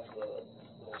on the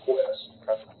request.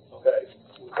 Okay,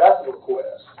 we got the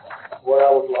request. What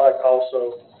I would like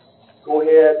also, go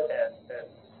ahead and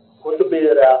put the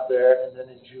bid out there, and then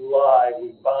in July,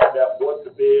 we find out what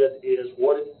the bid is,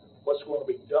 what's going to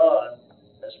be done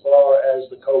as far as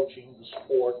the coaching, the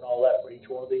support, and all that for each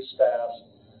one of these staffs,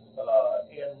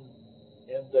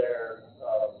 in their,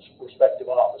 respective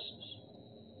offices.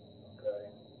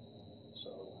 Okay,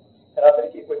 so. And I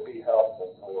think it would be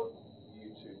helpful for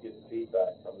you to get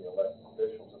feedback from the elected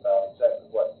officials about exactly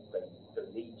what their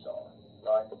needs are,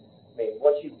 right? I mean,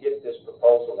 once you get this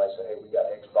proposal, they say, hey, we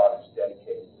got X bodies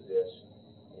dedicated to this,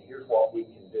 and here's what we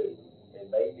can do.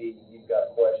 And maybe you've got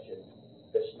a question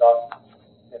that's not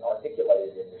been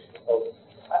articulated in this proposal.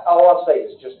 All I'm saying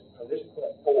is just from this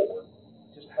point forward,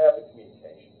 just have the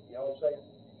communication. You know what I'm saying?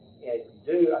 And if you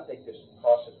do, I think this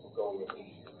process will go a little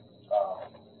easier.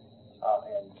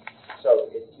 And so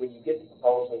when you get the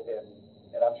proposal,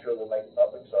 and I'm sure we'll make it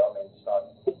public, so I mean, it's not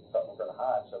something we're going to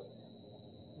hide. So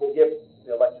we'll give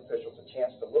the elected officials a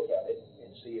chance to look at it and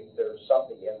see if there's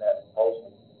something in that proposal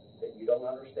that you don't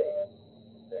understand,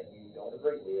 that you don't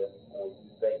agree with, or you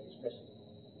think is missing.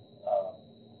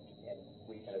 And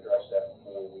we can address that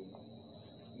before we,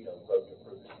 vote to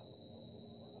approve it.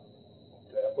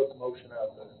 Okay, I put the motion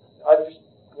out there. I just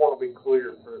want to be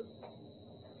clear,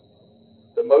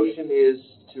 the motion is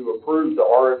to approve the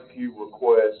RFQ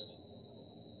request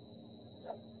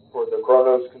for the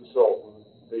Chronos consultant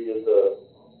via the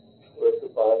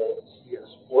finance. Yes.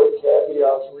 What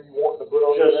caveats were you wanting to put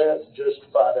on that? Just to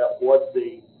find out what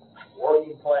the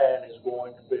working plan is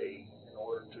going to be in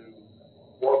order to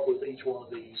work with each one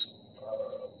of these,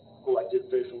 elected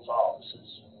officials'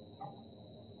 offices.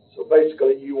 So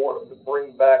basically, you want them to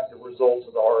bring back the results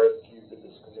of the RFQ to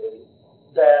this committee?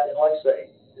 That, and like I say,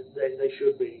 they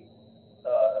should be,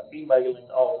 emailing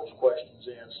all those questions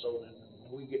in so that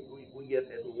we get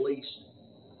at least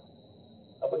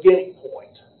a beginning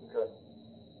point. Okay.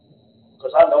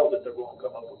 Because I know that they're going to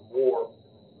come up with more,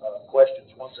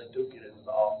 questions once they do get into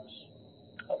the office.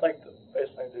 I think the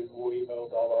best thing to do is we'll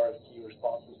email all the RFQ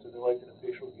responses to the elected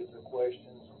officials, get their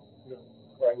questions,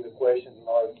 bring the questions and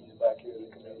RFQs back here to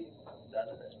the committee.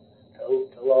 Tell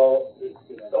all,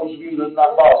 those of you that's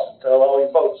not Boston, tell all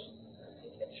your folks.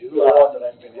 July, one that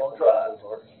ain't been on drive.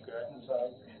 Okay.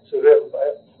 So that,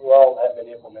 well, have been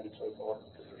implemented so far,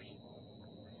 because there's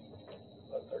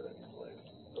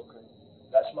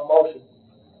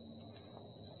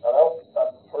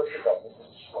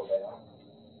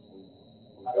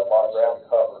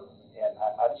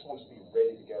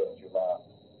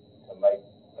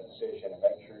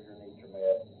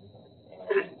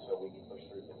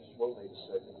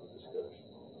technical discussion.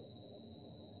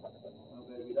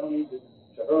 Okay, we don't need to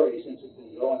hurry since it's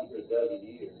been going for a dozen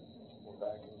years.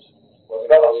 Well, we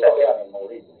don't set down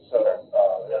anymore either, so,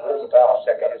 there's about a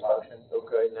second motion.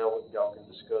 Okay, now y'all can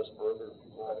discuss further if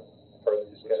you want.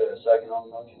 Further Is there discussion. a second on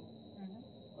the motion?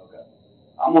 Okay.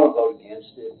 I'm gonna vote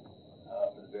against it,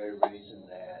 for the very reason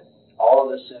that all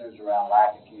of this centers around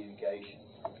lack of communication.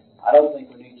 I don't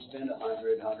think we need to spend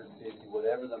 100, 150,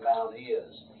 whatever the amount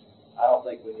is. I don't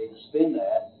think we need to spend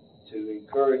that to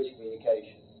encourage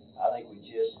communication. I think we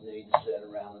just need to sit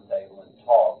around the table and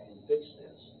talk and fix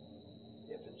this.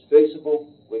 If it's fixable,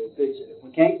 we can fix it. If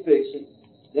we can't fix it,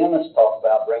 then let's talk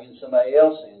about bringing somebody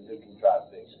else in who can try to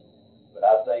fix it. But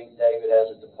I think David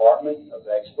has a department of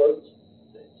experts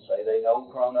that say they know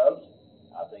Chronos.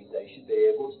 I think they should be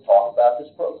able to talk about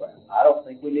this program. I don't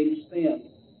think we need to spend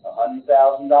 $100,000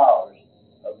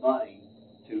 of money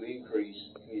to increase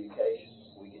communication.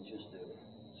 We can just do it.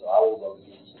 So I will vote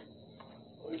against it.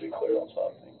 Let me be clear on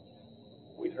something.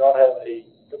 We do not have a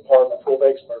department full of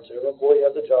experts. Every employee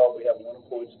has a job. We have one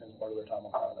employee that spends part of their time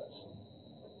on Chronos.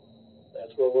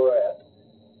 That's where we're at.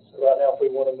 So right now, if we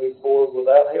want to move forward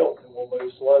without help, then we'll move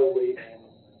slowly, and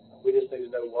we just need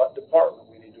to know what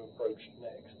department we need to approach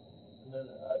next. And then,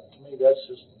 to me, that's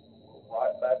just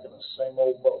right back in the same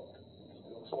old boat,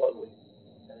 doing slowly.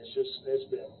 And it's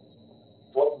been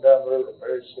floating down the river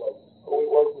very slowly. But we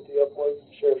work with the upward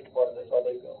sheriff's department. That's all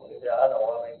they've done. Yeah, I know.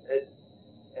 I mean,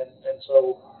 and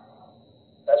so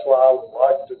that's why I would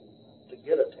like to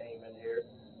get a team in here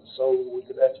so we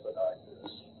could expedite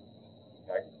this.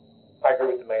 I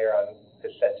agree with the mayor on his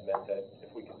sentiment that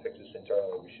if we can fix this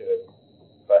internally, we should.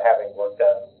 But having worked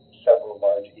on several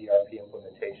large ERP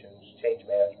implementations, change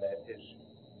management is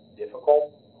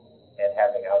difficult, and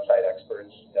having outside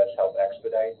experts does help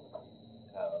expedite.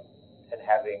 And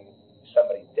having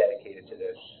somebody dedicated to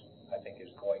this, I think,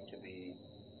 is going to be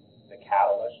the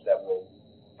catalyst that will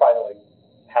finally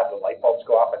have the light bulbs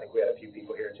go off. I think we had a few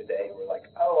people here today who were like,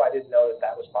 oh, I didn't know that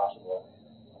that was possible.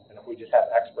 And if we just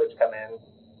have experts come in,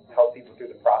 help people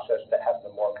through the process that have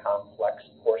the more complex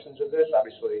portions of this.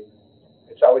 Obviously,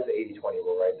 it's always the 80-20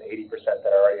 rule, right? The 80%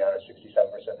 that are already on or 67%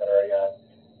 that are already on.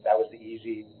 That was the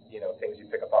easy, things you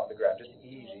pick up off the ground. Just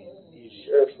easy.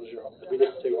 Sheriff's was your, we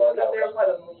did too hard. They're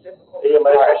probably the most difficult. EMS.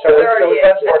 All right, so that's more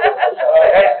difficult.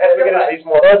 As we get into these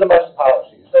more, those are the most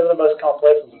policies. Those are the most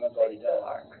complex ones that's already done.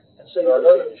 And see, the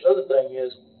other thing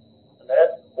is,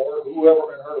 that or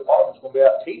whoever in her department's going to be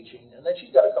out teaching, and then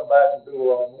she's got to come back and do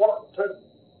her own work too.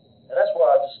 And that's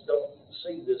why I just don't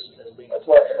see this as being. That's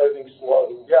why it's moving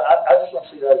slow. Yeah, I just don't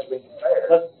see that as being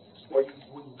fair. Where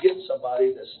we can get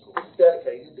somebody that's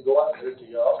dedicated to go out there to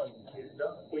y'all and get it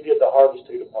done. We did the hardest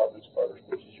two departments first,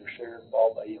 which is your sheriff,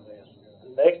 followed by EMS.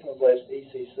 The next one's less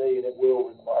ECC, and it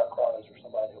will require Chronos or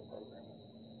somebody to program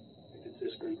it. If it's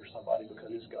this group or somebody,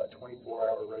 because it's got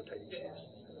 24-hour rotating shifts.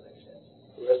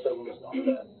 The rest of them is not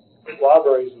that.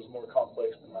 Libraries is more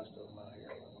complex than most of them out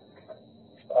here.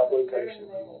 5 locations.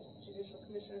 Judicial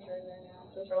commissioners are in there now,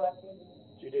 so it's our last meeting.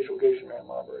 Judicial commissioner and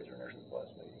libraries are in there since the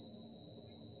last meeting.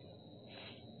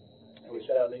 And we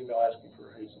sent out an email asking for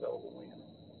who's available when.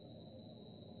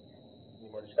 Any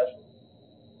more discussion?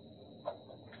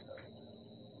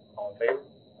 All in favor?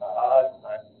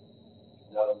 Aye.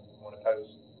 No. One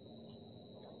opposed?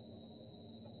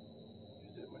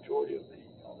 Is it majority of the,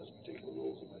 on this particular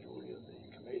rule, is it majority of the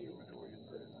committee or majority of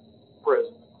the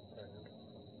president? President.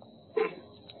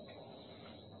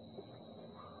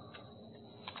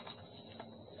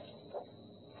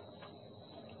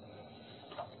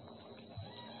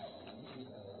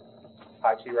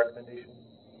 IT recommendation?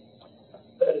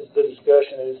 That is, the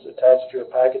discussion is attached to your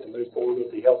packet to move forward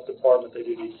with the health department. They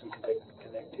do need some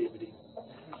connectivity.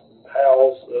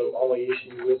 Hal's the only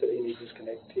issue with it, he needs his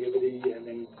connectivity, and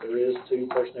then there is 2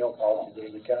 personnel policies.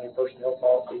 There's the county personnel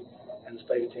policy and the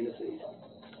state of Tennessee.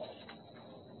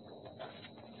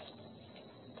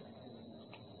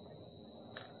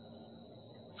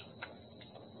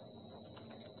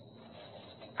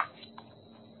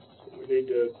 So we need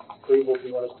to approval if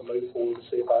you want us to move forward to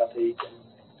see if IT can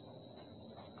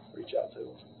reach out to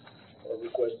them or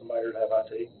request the mayor to have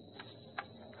IT.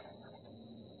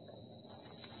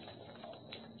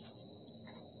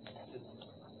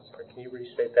 Sorry, can you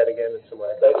restate that again?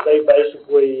 They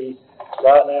basically,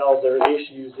 right now, their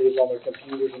issues is on their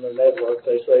computers and their network.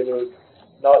 They say they're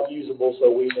not usable,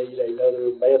 so we need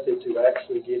another method to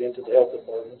actually get into the health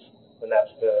departments. And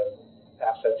that's the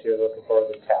assets you're looking for,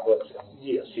 the tablets and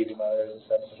Yes. TV monitors and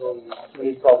stuff? So we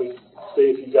need to probably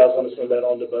see if you guys want to send that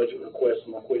on the budget, request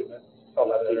some equipment.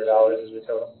 $1,100 is the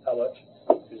total? How much?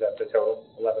 Is that the total?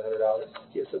 $1,100?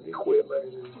 Yes, the equipment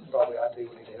and probably IT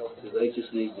would need to help. Do they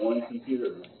just need one one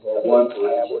computer or one for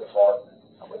each department.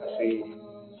 See,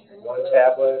 one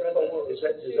tablet, is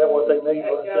that what they need?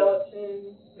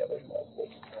 Yeah, there's multiple.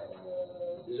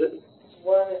 Is it?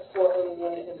 One is for only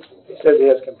one individual. He says he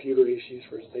has computer issues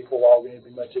for his people logging. It'd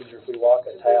be much easier if we lock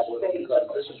a tablet.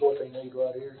 This is what they need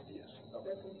right here? Yes.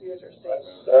 Their computers are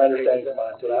stable. Their understanding of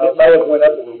mine too. It may have went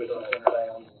up a little bit since winter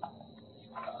down.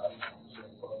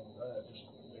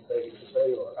 If they could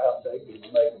say or outdated,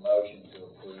 Make a motion to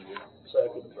approve it.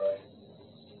 Second.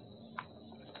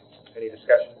 Any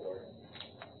discussion?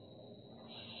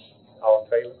 All in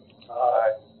favor?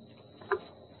 Aye.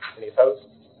 Any opposed?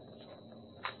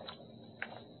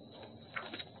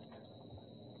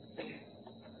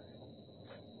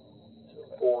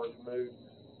 Four is moved.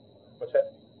 What's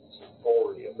that?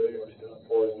 Four is moved.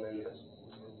 Four is moved.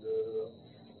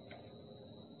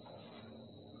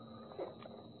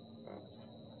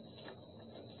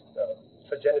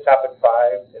 So agenda topic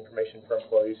 5, information for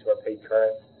employees who are paid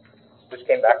current. This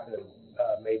came back from the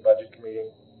May budget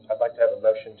meeting. I'd like to have a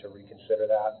motion to reconsider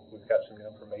that. We've got some new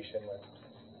information with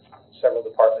several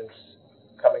departments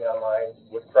coming online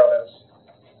with Kronos.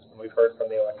 And we've heard from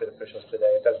the elected officials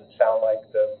today. It doesn't sound like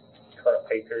the current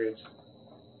pay periods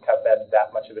have been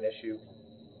that much of an issue.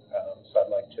 So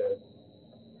I'd like to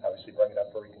obviously bring it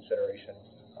up for reconsideration.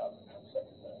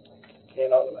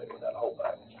 Can't automate it without a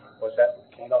holdback. What's that?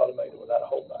 Can't automate it without a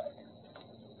holdback.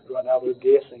 Right now, they're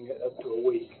guessing up to a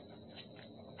week.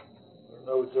 In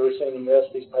other words, they're sending us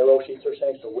these payroll sheets, they're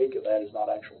saying it's a week of that is not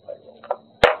actual payroll.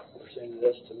 They're sending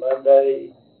us to Monday,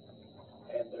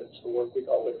 and it's the work week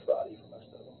all the way to Friday for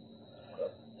most of them.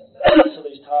 So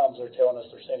these times they're telling us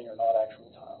they're sending are not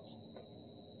actual times.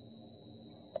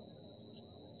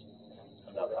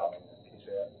 Another option. Can you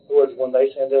say that? In other words, when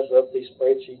they send us up these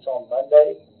spreadsheets on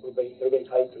Monday, they're being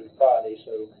paid through Friday,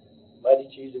 so Monday,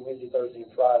 Tuesday, Wednesday, Thursday,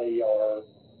 and Friday are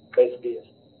best guess.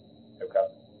 Okay.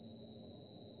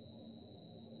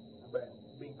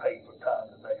 being paid for time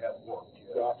that they have worked.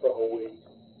 Right, for a whole week.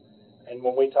 And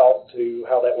when we talked to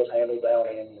how that was handled down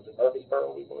in, was it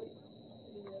Murfreesboro, we believe?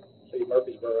 See,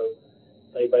 Murfreesboro,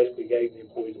 they basically gave the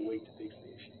employees a week to fix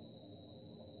the issue.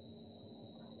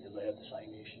 Because they had the same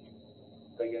issue.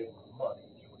 They gave them money,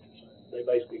 is what you're saying. They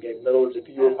basically gave, in other words, if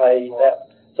you were paid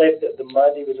that, say if the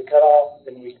Monday was a cutoff,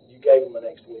 then you gave them the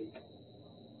next week.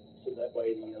 So that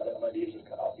way, you know, that Monday is a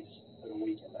cutoff, you just put a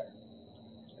week in there.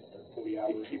 40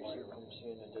 hours. It keeps you from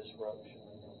seeing a disruption.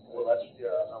 Well, that's,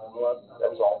 yeah,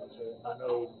 That's all that's it. I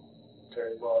know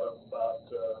Terry brought up about,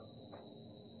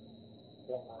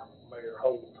 former Mayor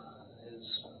Holt, his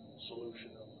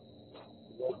solution of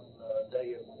 1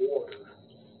 day a quarter.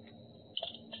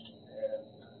 And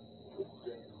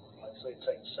then, like I say, it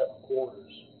takes 7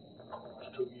 quarters,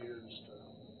 it's 2 years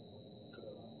to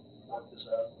work this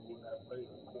out, we wouldn't have to pay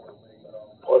the quarterly,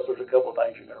 Plus, there's a couple of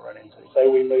things you're gonna run into.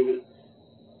 Say we move it,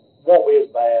 won't be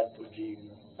as bad for June,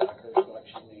 like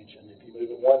she mentioned. If you move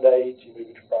it 1 day, you move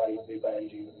it to Friday, it'll be bad in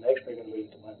June. The next one, you're gonna move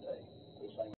it to Monday. The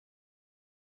same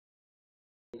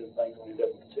things when you end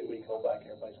up with a 2-week holdback,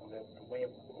 everybody's gonna end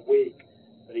up with a week,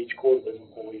 but each quarter, those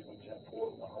employees will just have 4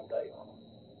 1 whole day on them.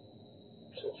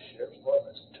 so the sheriff's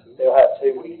department's 2. They'll have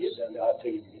 2 when you get done, they'll have 2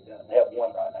 when you get done. They have 1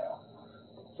 right now.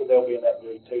 So they'll be in that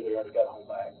group too, they already got a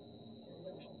holdback.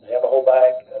 They have a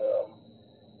holdback,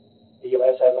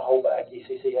 ELS has a holdback,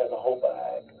 ECC has a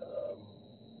holdback, I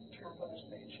just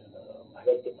mentioned,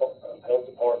 health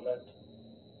department.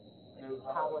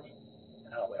 Highway.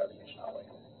 Highway, I already mentioned highway.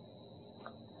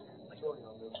 It's already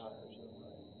on new hires.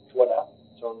 It's what now?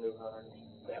 It's on new hires.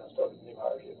 They haven't started new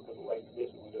hires yet because we're waiting for this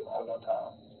one to do it all one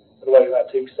time. Otherwise, you have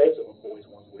 2 sets of employees,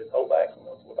 one's with holdbacks and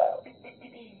one's without. Which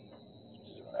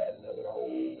is gonna add another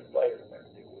whole layer in there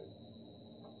to deal with.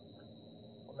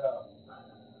 Now,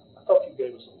 I thought you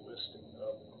gave us a listing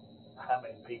of how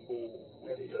many people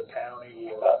in the county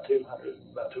or About 200.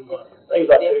 about 200. I think it's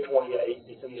about 228.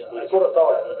 It's in the That's what I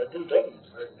thought. I didn't think it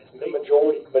was very many. The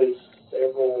majority, but it's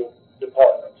several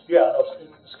departments. Yeah, I know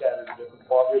it's scattered in different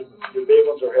departments. Your big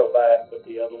ones are held back, but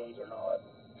the other ones are not.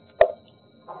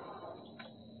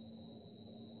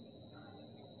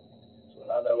 So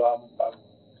I know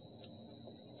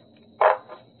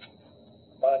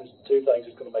mine is 2 things.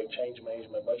 It's going to make change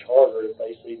management much harder if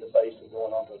they see the face of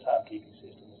going onto a timekeeping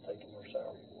system that's taking their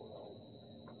salary for it all.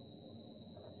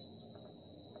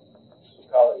 So,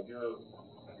 Colin, your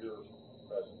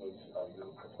resolution or your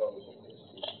proposal is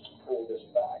to pull this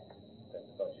back at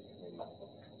the budget committee.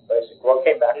 Basically, well, it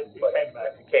came back. It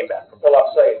came back. from. Well,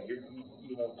 I'm saying you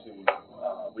want to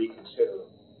reconsider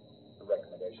the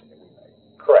recommendation that we made.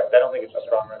 Correct. I don't think it's a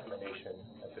strong recommendation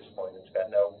at this point. It's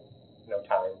got no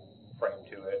time frame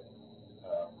to it.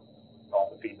 All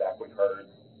the feedback we've heard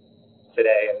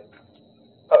today and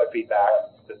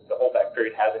feedback, the holdback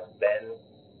period hasn't been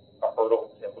a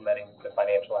hurdle to implementing the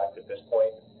financial act at this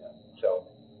point. So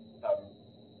I'm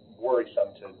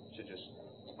worrisome to just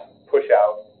push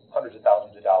out hundreds of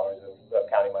thousands of dollars of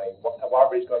county money. While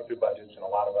everybody's going through budgets and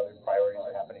a lot of other priorities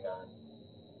are happening on.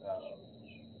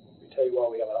 We tell you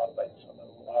why we have an automated some of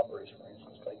the libraries, for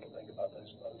instance, they can think about those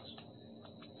folks.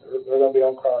 They're going to be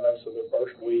on Chrono, so their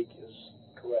first week is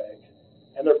correct.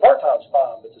 And their part-time's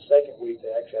fine, but the second week,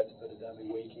 they actually have to put a dummy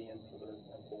week in for their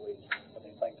employees when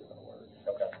they think they're going to work.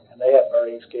 Okay. And they have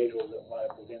varying schedules that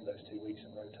line up within those 2 weeks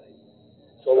and rotate.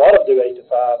 So a lot of them do 8 to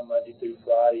 5, Monday through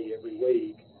Friday every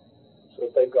week.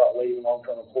 So if they've got leave and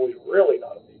long-term employees, really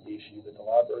not a big issue, but the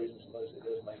libraries and most, it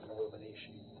does make more of an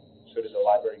issue. So does the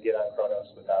library get on Chronos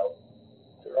without?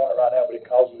 They're on it right now, but it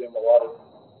causes them a lot of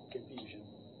confusion,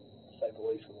 to say the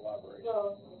least, for the library.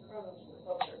 Well, Chronos will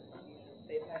help their confusion.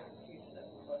 They've had confusion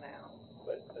up until now.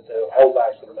 But the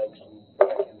holdback's going to make some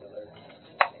back into there.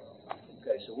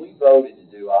 Okay, so we voted to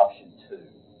do option 2,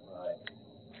 right?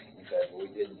 Okay, but we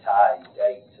didn't tie a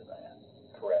date to that.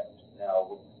 Correct.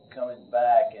 Now, we're coming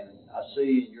back, and I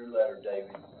see in your letter,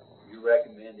 David, you're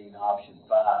recommending option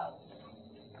 5.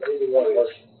 Either one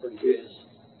works pretty good.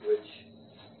 Which,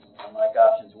 unlike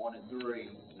options 1 and 3,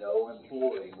 no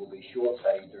employee will be short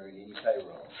paid during any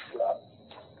payroll. Right.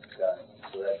 Okay,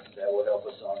 so that will help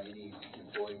us on any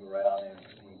employee morale and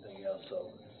anything else. So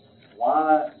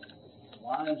why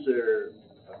is there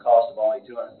a cost of only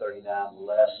 $239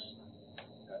 less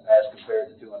as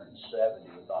compared to $270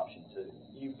 with option 2?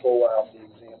 You pull out the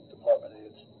exempt department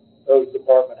heads. Those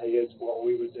department heads, what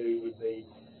we would do would be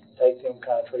take them,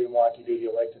 kind of treat them like you do the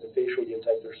elected official. You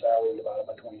take their salary divided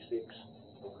by 26.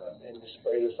 Okay. And just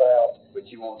spread this out. But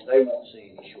they won't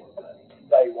see any short pay.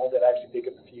 They won't. They'd actually pick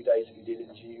up a few days if you did it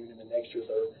in June, and then next year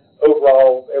their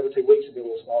overall every 2 weeks would be a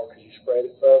little smaller because you spread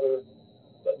it further.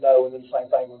 But no, and then the same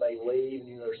thing when they leave,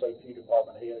 and there's so few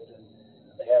department heads, and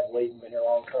they have leave and been here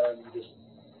long term, you just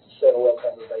settle up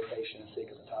on their vacation and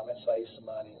sick at the time. It saves some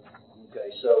money.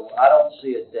 Okay, so I don't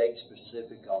see a date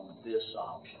specific on this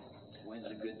option. When's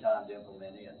a good time to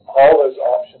implement it? All those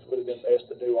options would have been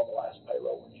best to do on the last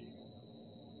payroll in June.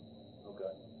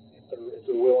 Okay. If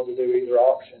they're willing to do either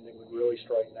option, it would really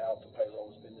straighten out the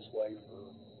payroll. It's been this way for,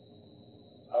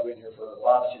 I've been here for a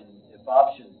while. If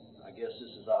option, I guess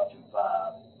this is option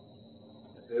 5,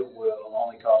 if it will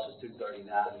only cost us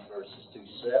 $239 versus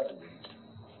 $270,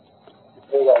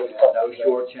 no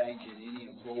short change in any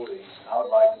employees, I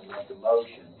would like to make a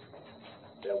motion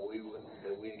that we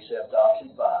accept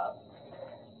option 5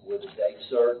 with a date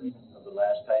certain of the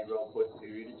last payroll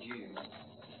period of June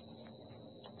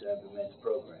to implement the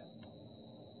program.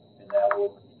 And that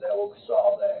will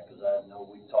solve that, because I know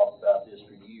we've talked about this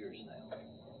for years now.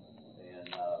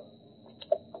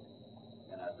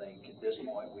 And I think at this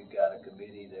point we've got a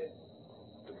committee that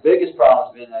the biggest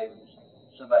problem has been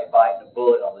somebody biting a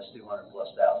bullet on this $200,000+.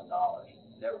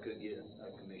 Never could get a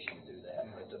commission to do that.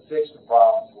 But to fix the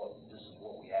problem, this is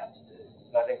what we have to do.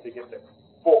 And I think to get the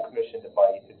full commission to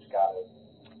bite, it's got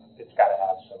to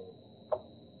have some.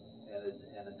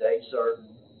 And a date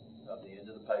certain of the end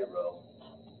of the payroll.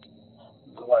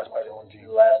 The last payroll in June.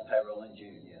 The last payroll in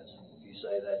June, yes. If you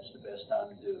say that's the best time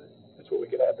to do it. That's what we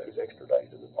could add those extra days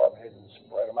to the department heads and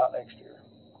spread them out next year.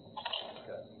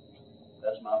 Okay.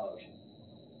 That's my motion.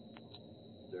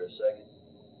 Is there a second?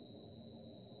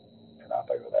 And I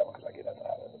favor that one because I get nothing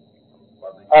out of it.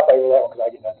 Pardon me? I favor that one because I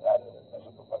get nothing out of it as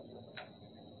a proposal.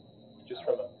 Just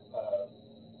from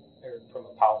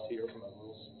a policy or from a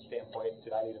rules standpoint,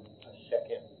 did I need a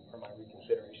second for my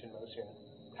reconsideration motion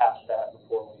past that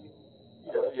before we?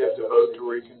 You have to vote to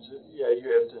reconsider. Yeah, you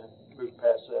have to move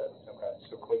past that. Okay,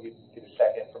 so can we get a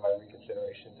second for my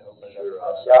reconsideration to open it up? Sure.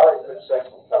 Yeah, I already put a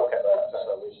second. Okay.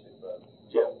 So we should vote.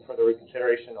 So for the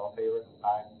reconsideration, all in favor?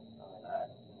 Aye. Aye.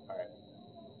 All right.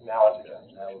 Now on to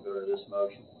John's. Now we'll go to this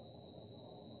motion.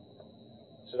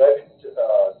 So David,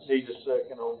 Needs a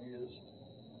second on his.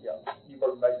 yeah, you've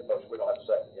already made the motion, we don't have a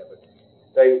second yet, but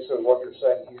David, so what you're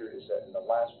saying here is that in the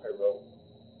last payroll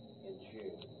in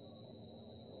June,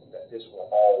 that this will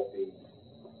all be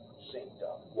synced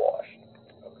up, Washed.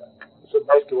 okay? So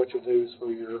basically what you'll do is for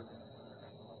your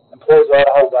employees out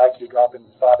of holdback, you're dropping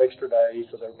 5 extra days,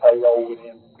 so their payroll would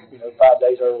end, 5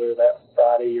 days earlier that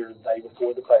Friday or the day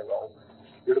before the payroll.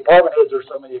 Your department heads are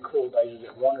so many accrual days, is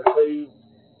it 1 or 2?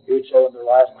 It would show in their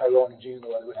last payroll in June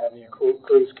whether they would have any accruals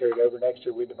carried over. Next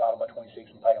year, we divide them by 26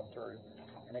 and pay them through.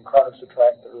 And then Chrono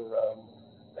subtract their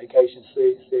vacation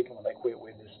sick, and when they quit, we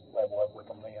just level up with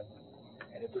them then.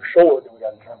 And if they're short, then we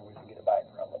got to determine we can get it back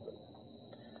from them. But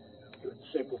it would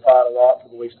simplify it a lot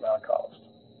for the least amount of cost.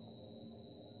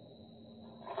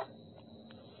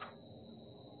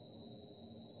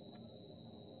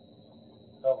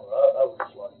 summer, I would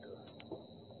just like to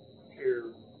hear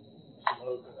some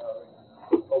other,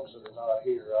 folks that are not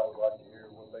here, I would like to hear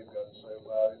what they've got to say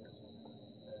about it.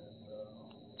 And,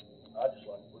 I'd just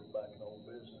like to put it back in old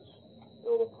business. The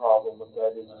only problem with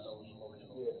that is, I know it's always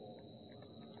yeah.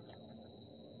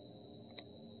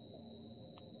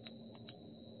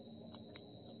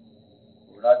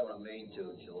 We're not gonna meet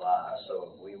till July,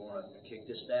 so if we wanna kick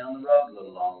this down the road a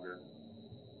little longer,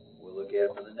 we'll look at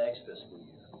it for the next fiscal year.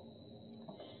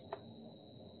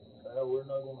 We're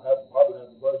not gonna probably have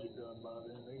the budget done by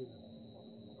then either.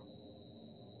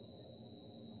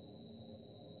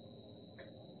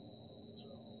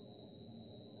 So,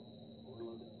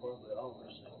 we're looking probably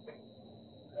August,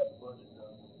 have the budget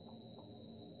done.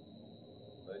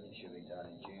 Budget should be done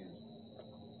in June.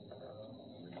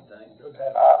 What do you think?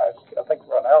 I think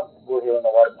right now, we're hearing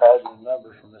a lot of positive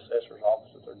numbers from the assessor's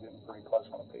office that they're getting pretty close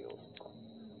on appeals.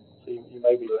 So you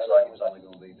may be. Looks like it's only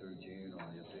gonna be through June on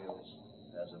the appeals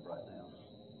as of right now.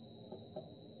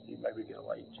 You maybe get a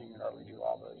late June, early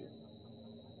July budget.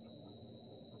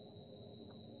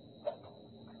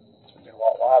 It's gonna be a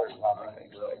lot wider than I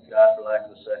think. Well, God, for lack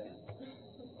of a second.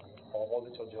 Or hold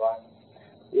it till July.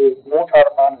 We'll try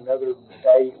to find another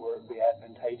date where it'd be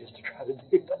advantageous to try to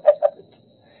do that.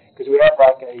 Because we have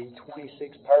like a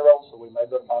 26 payroll, so we may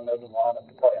better find another line up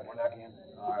to play. We're not in.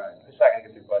 All right. It's not gonna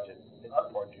get through budget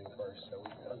before June 1st, so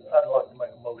I'd like to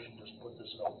make a motion, just put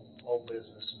this in old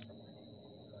business.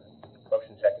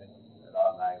 motion seconded. And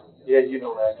automatically. Yeah, you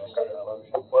don't have to say a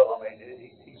motion. Well, I mean,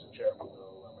 he's the chairman,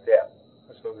 though. I mean, Yeah,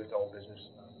 let's move it to old business.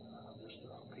 I'm just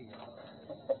a peon.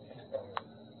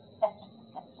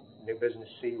 New business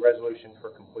C, resolution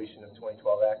for completion of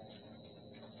 2012 Act.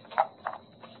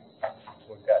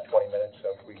 We've got 20 minutes,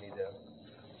 so if we need to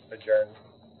adjourn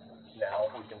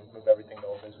now, we can move everything to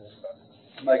old business. But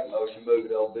Make a motion, move it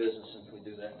to old business since we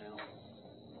do that now.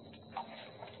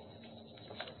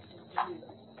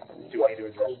 do I need to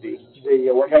address D?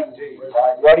 What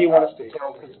do you want us to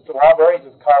tell, because the libraries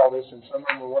have called us, and some of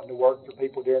them were wanting to work for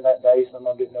people during that day, some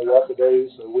of them didn't know what to do,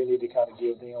 so we need to kind of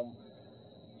give them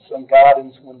some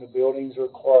guidance when the buildings are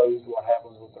closed, what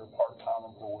happens with their part-time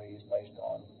employees based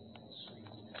on.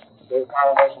 They're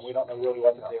calling us, and we don't know really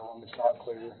what to tell them, it's not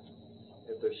clear.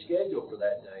 If they're scheduled for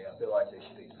that day, I feel like they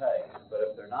should be paid. But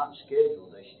if they're not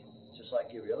scheduled, they should, just like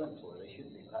every other employee, they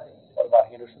shouldn't be paid. What about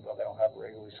Hendersonville? They don't have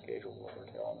regularly scheduled what they're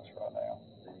telling us right now.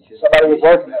 Then you should- Somebody was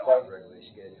working that day. Regularly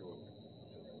scheduled.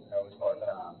 That was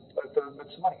part-time. But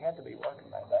somebody had to be working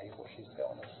that day, is what she's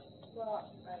telling us. Well,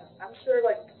 I'm sure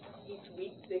like each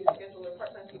week they schedule their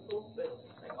part-time people, but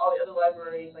like all the other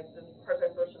libraries, like the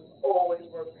part-time person always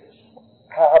works.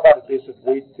 How about this, if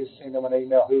we just send them an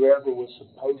email, whoever was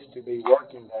supposed to be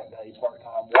working that day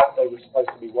part-time, what they were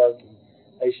supposed to be working,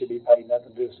 they should be paid,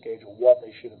 nothing to do with schedule, what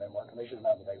they should have been working, they should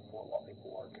have known the day before what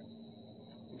people were working.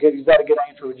 Good, is that a good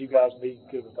answer, would you guys be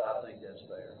good with I that? think that's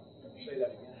fair. Say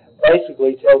that again.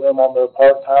 Basically, tell them on their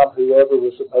part-time, whoever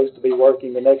was supposed to be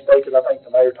working the next day, because I think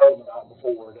the mayor told them the night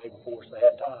before, or the day before, so they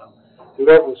had time.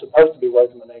 Whoever was supposed to be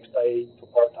working the next day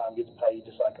for part-time gets paid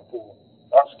just like a full,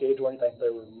 not schedule or anything, they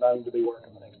were known to be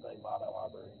working the next day by that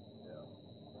library.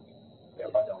 Yeah.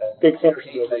 Big Can't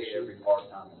Hendersonville's pay issue. every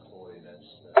part-time employee,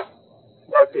 that's.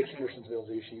 Like Big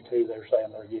Hendersonville's issue too, they're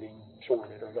saying they're getting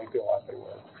shorted, or they feel like they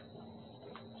were.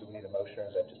 Do we need a motion, or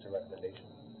is that just a recommendation?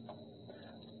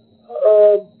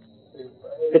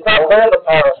 It's not part of the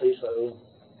policy, so.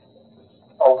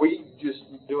 Are we just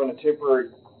doing a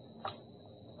temporary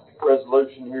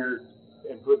resolution here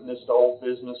and putting this to old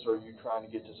business, or are you trying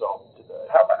to get this off today?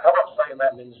 How about saying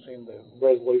that and then send the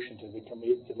resolution to the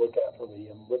committee to look at for the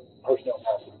personnel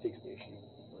policy to fix the issue?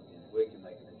 We can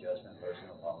make an adjustment in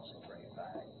personnel policy and bring it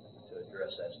back to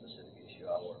address that specific issue.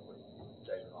 I'll work with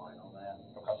David Line on that.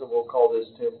 So we'll call this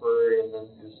temporary and then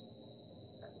just.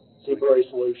 Temporary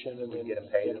solution and then. Get them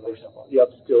paid. Yep,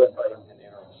 still get paid. An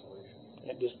interim solution.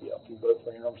 And just, yeah, you vote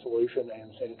for interim solution and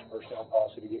send it to personnel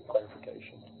policy to get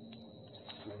clarification.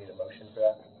 Do we need a motion for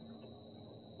that?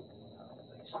 I don't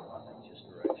think so. I think just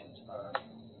direction's fine.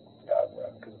 Yeah,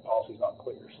 because the policy's not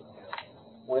clear, so.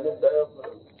 When in doubt,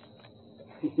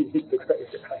 He's the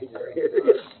greatest right here.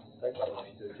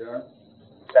 Motion to adjourn?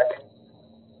 Second?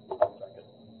 All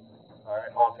right,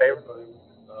 all in favor?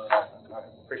 All right,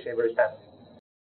 appreciate everybody's time.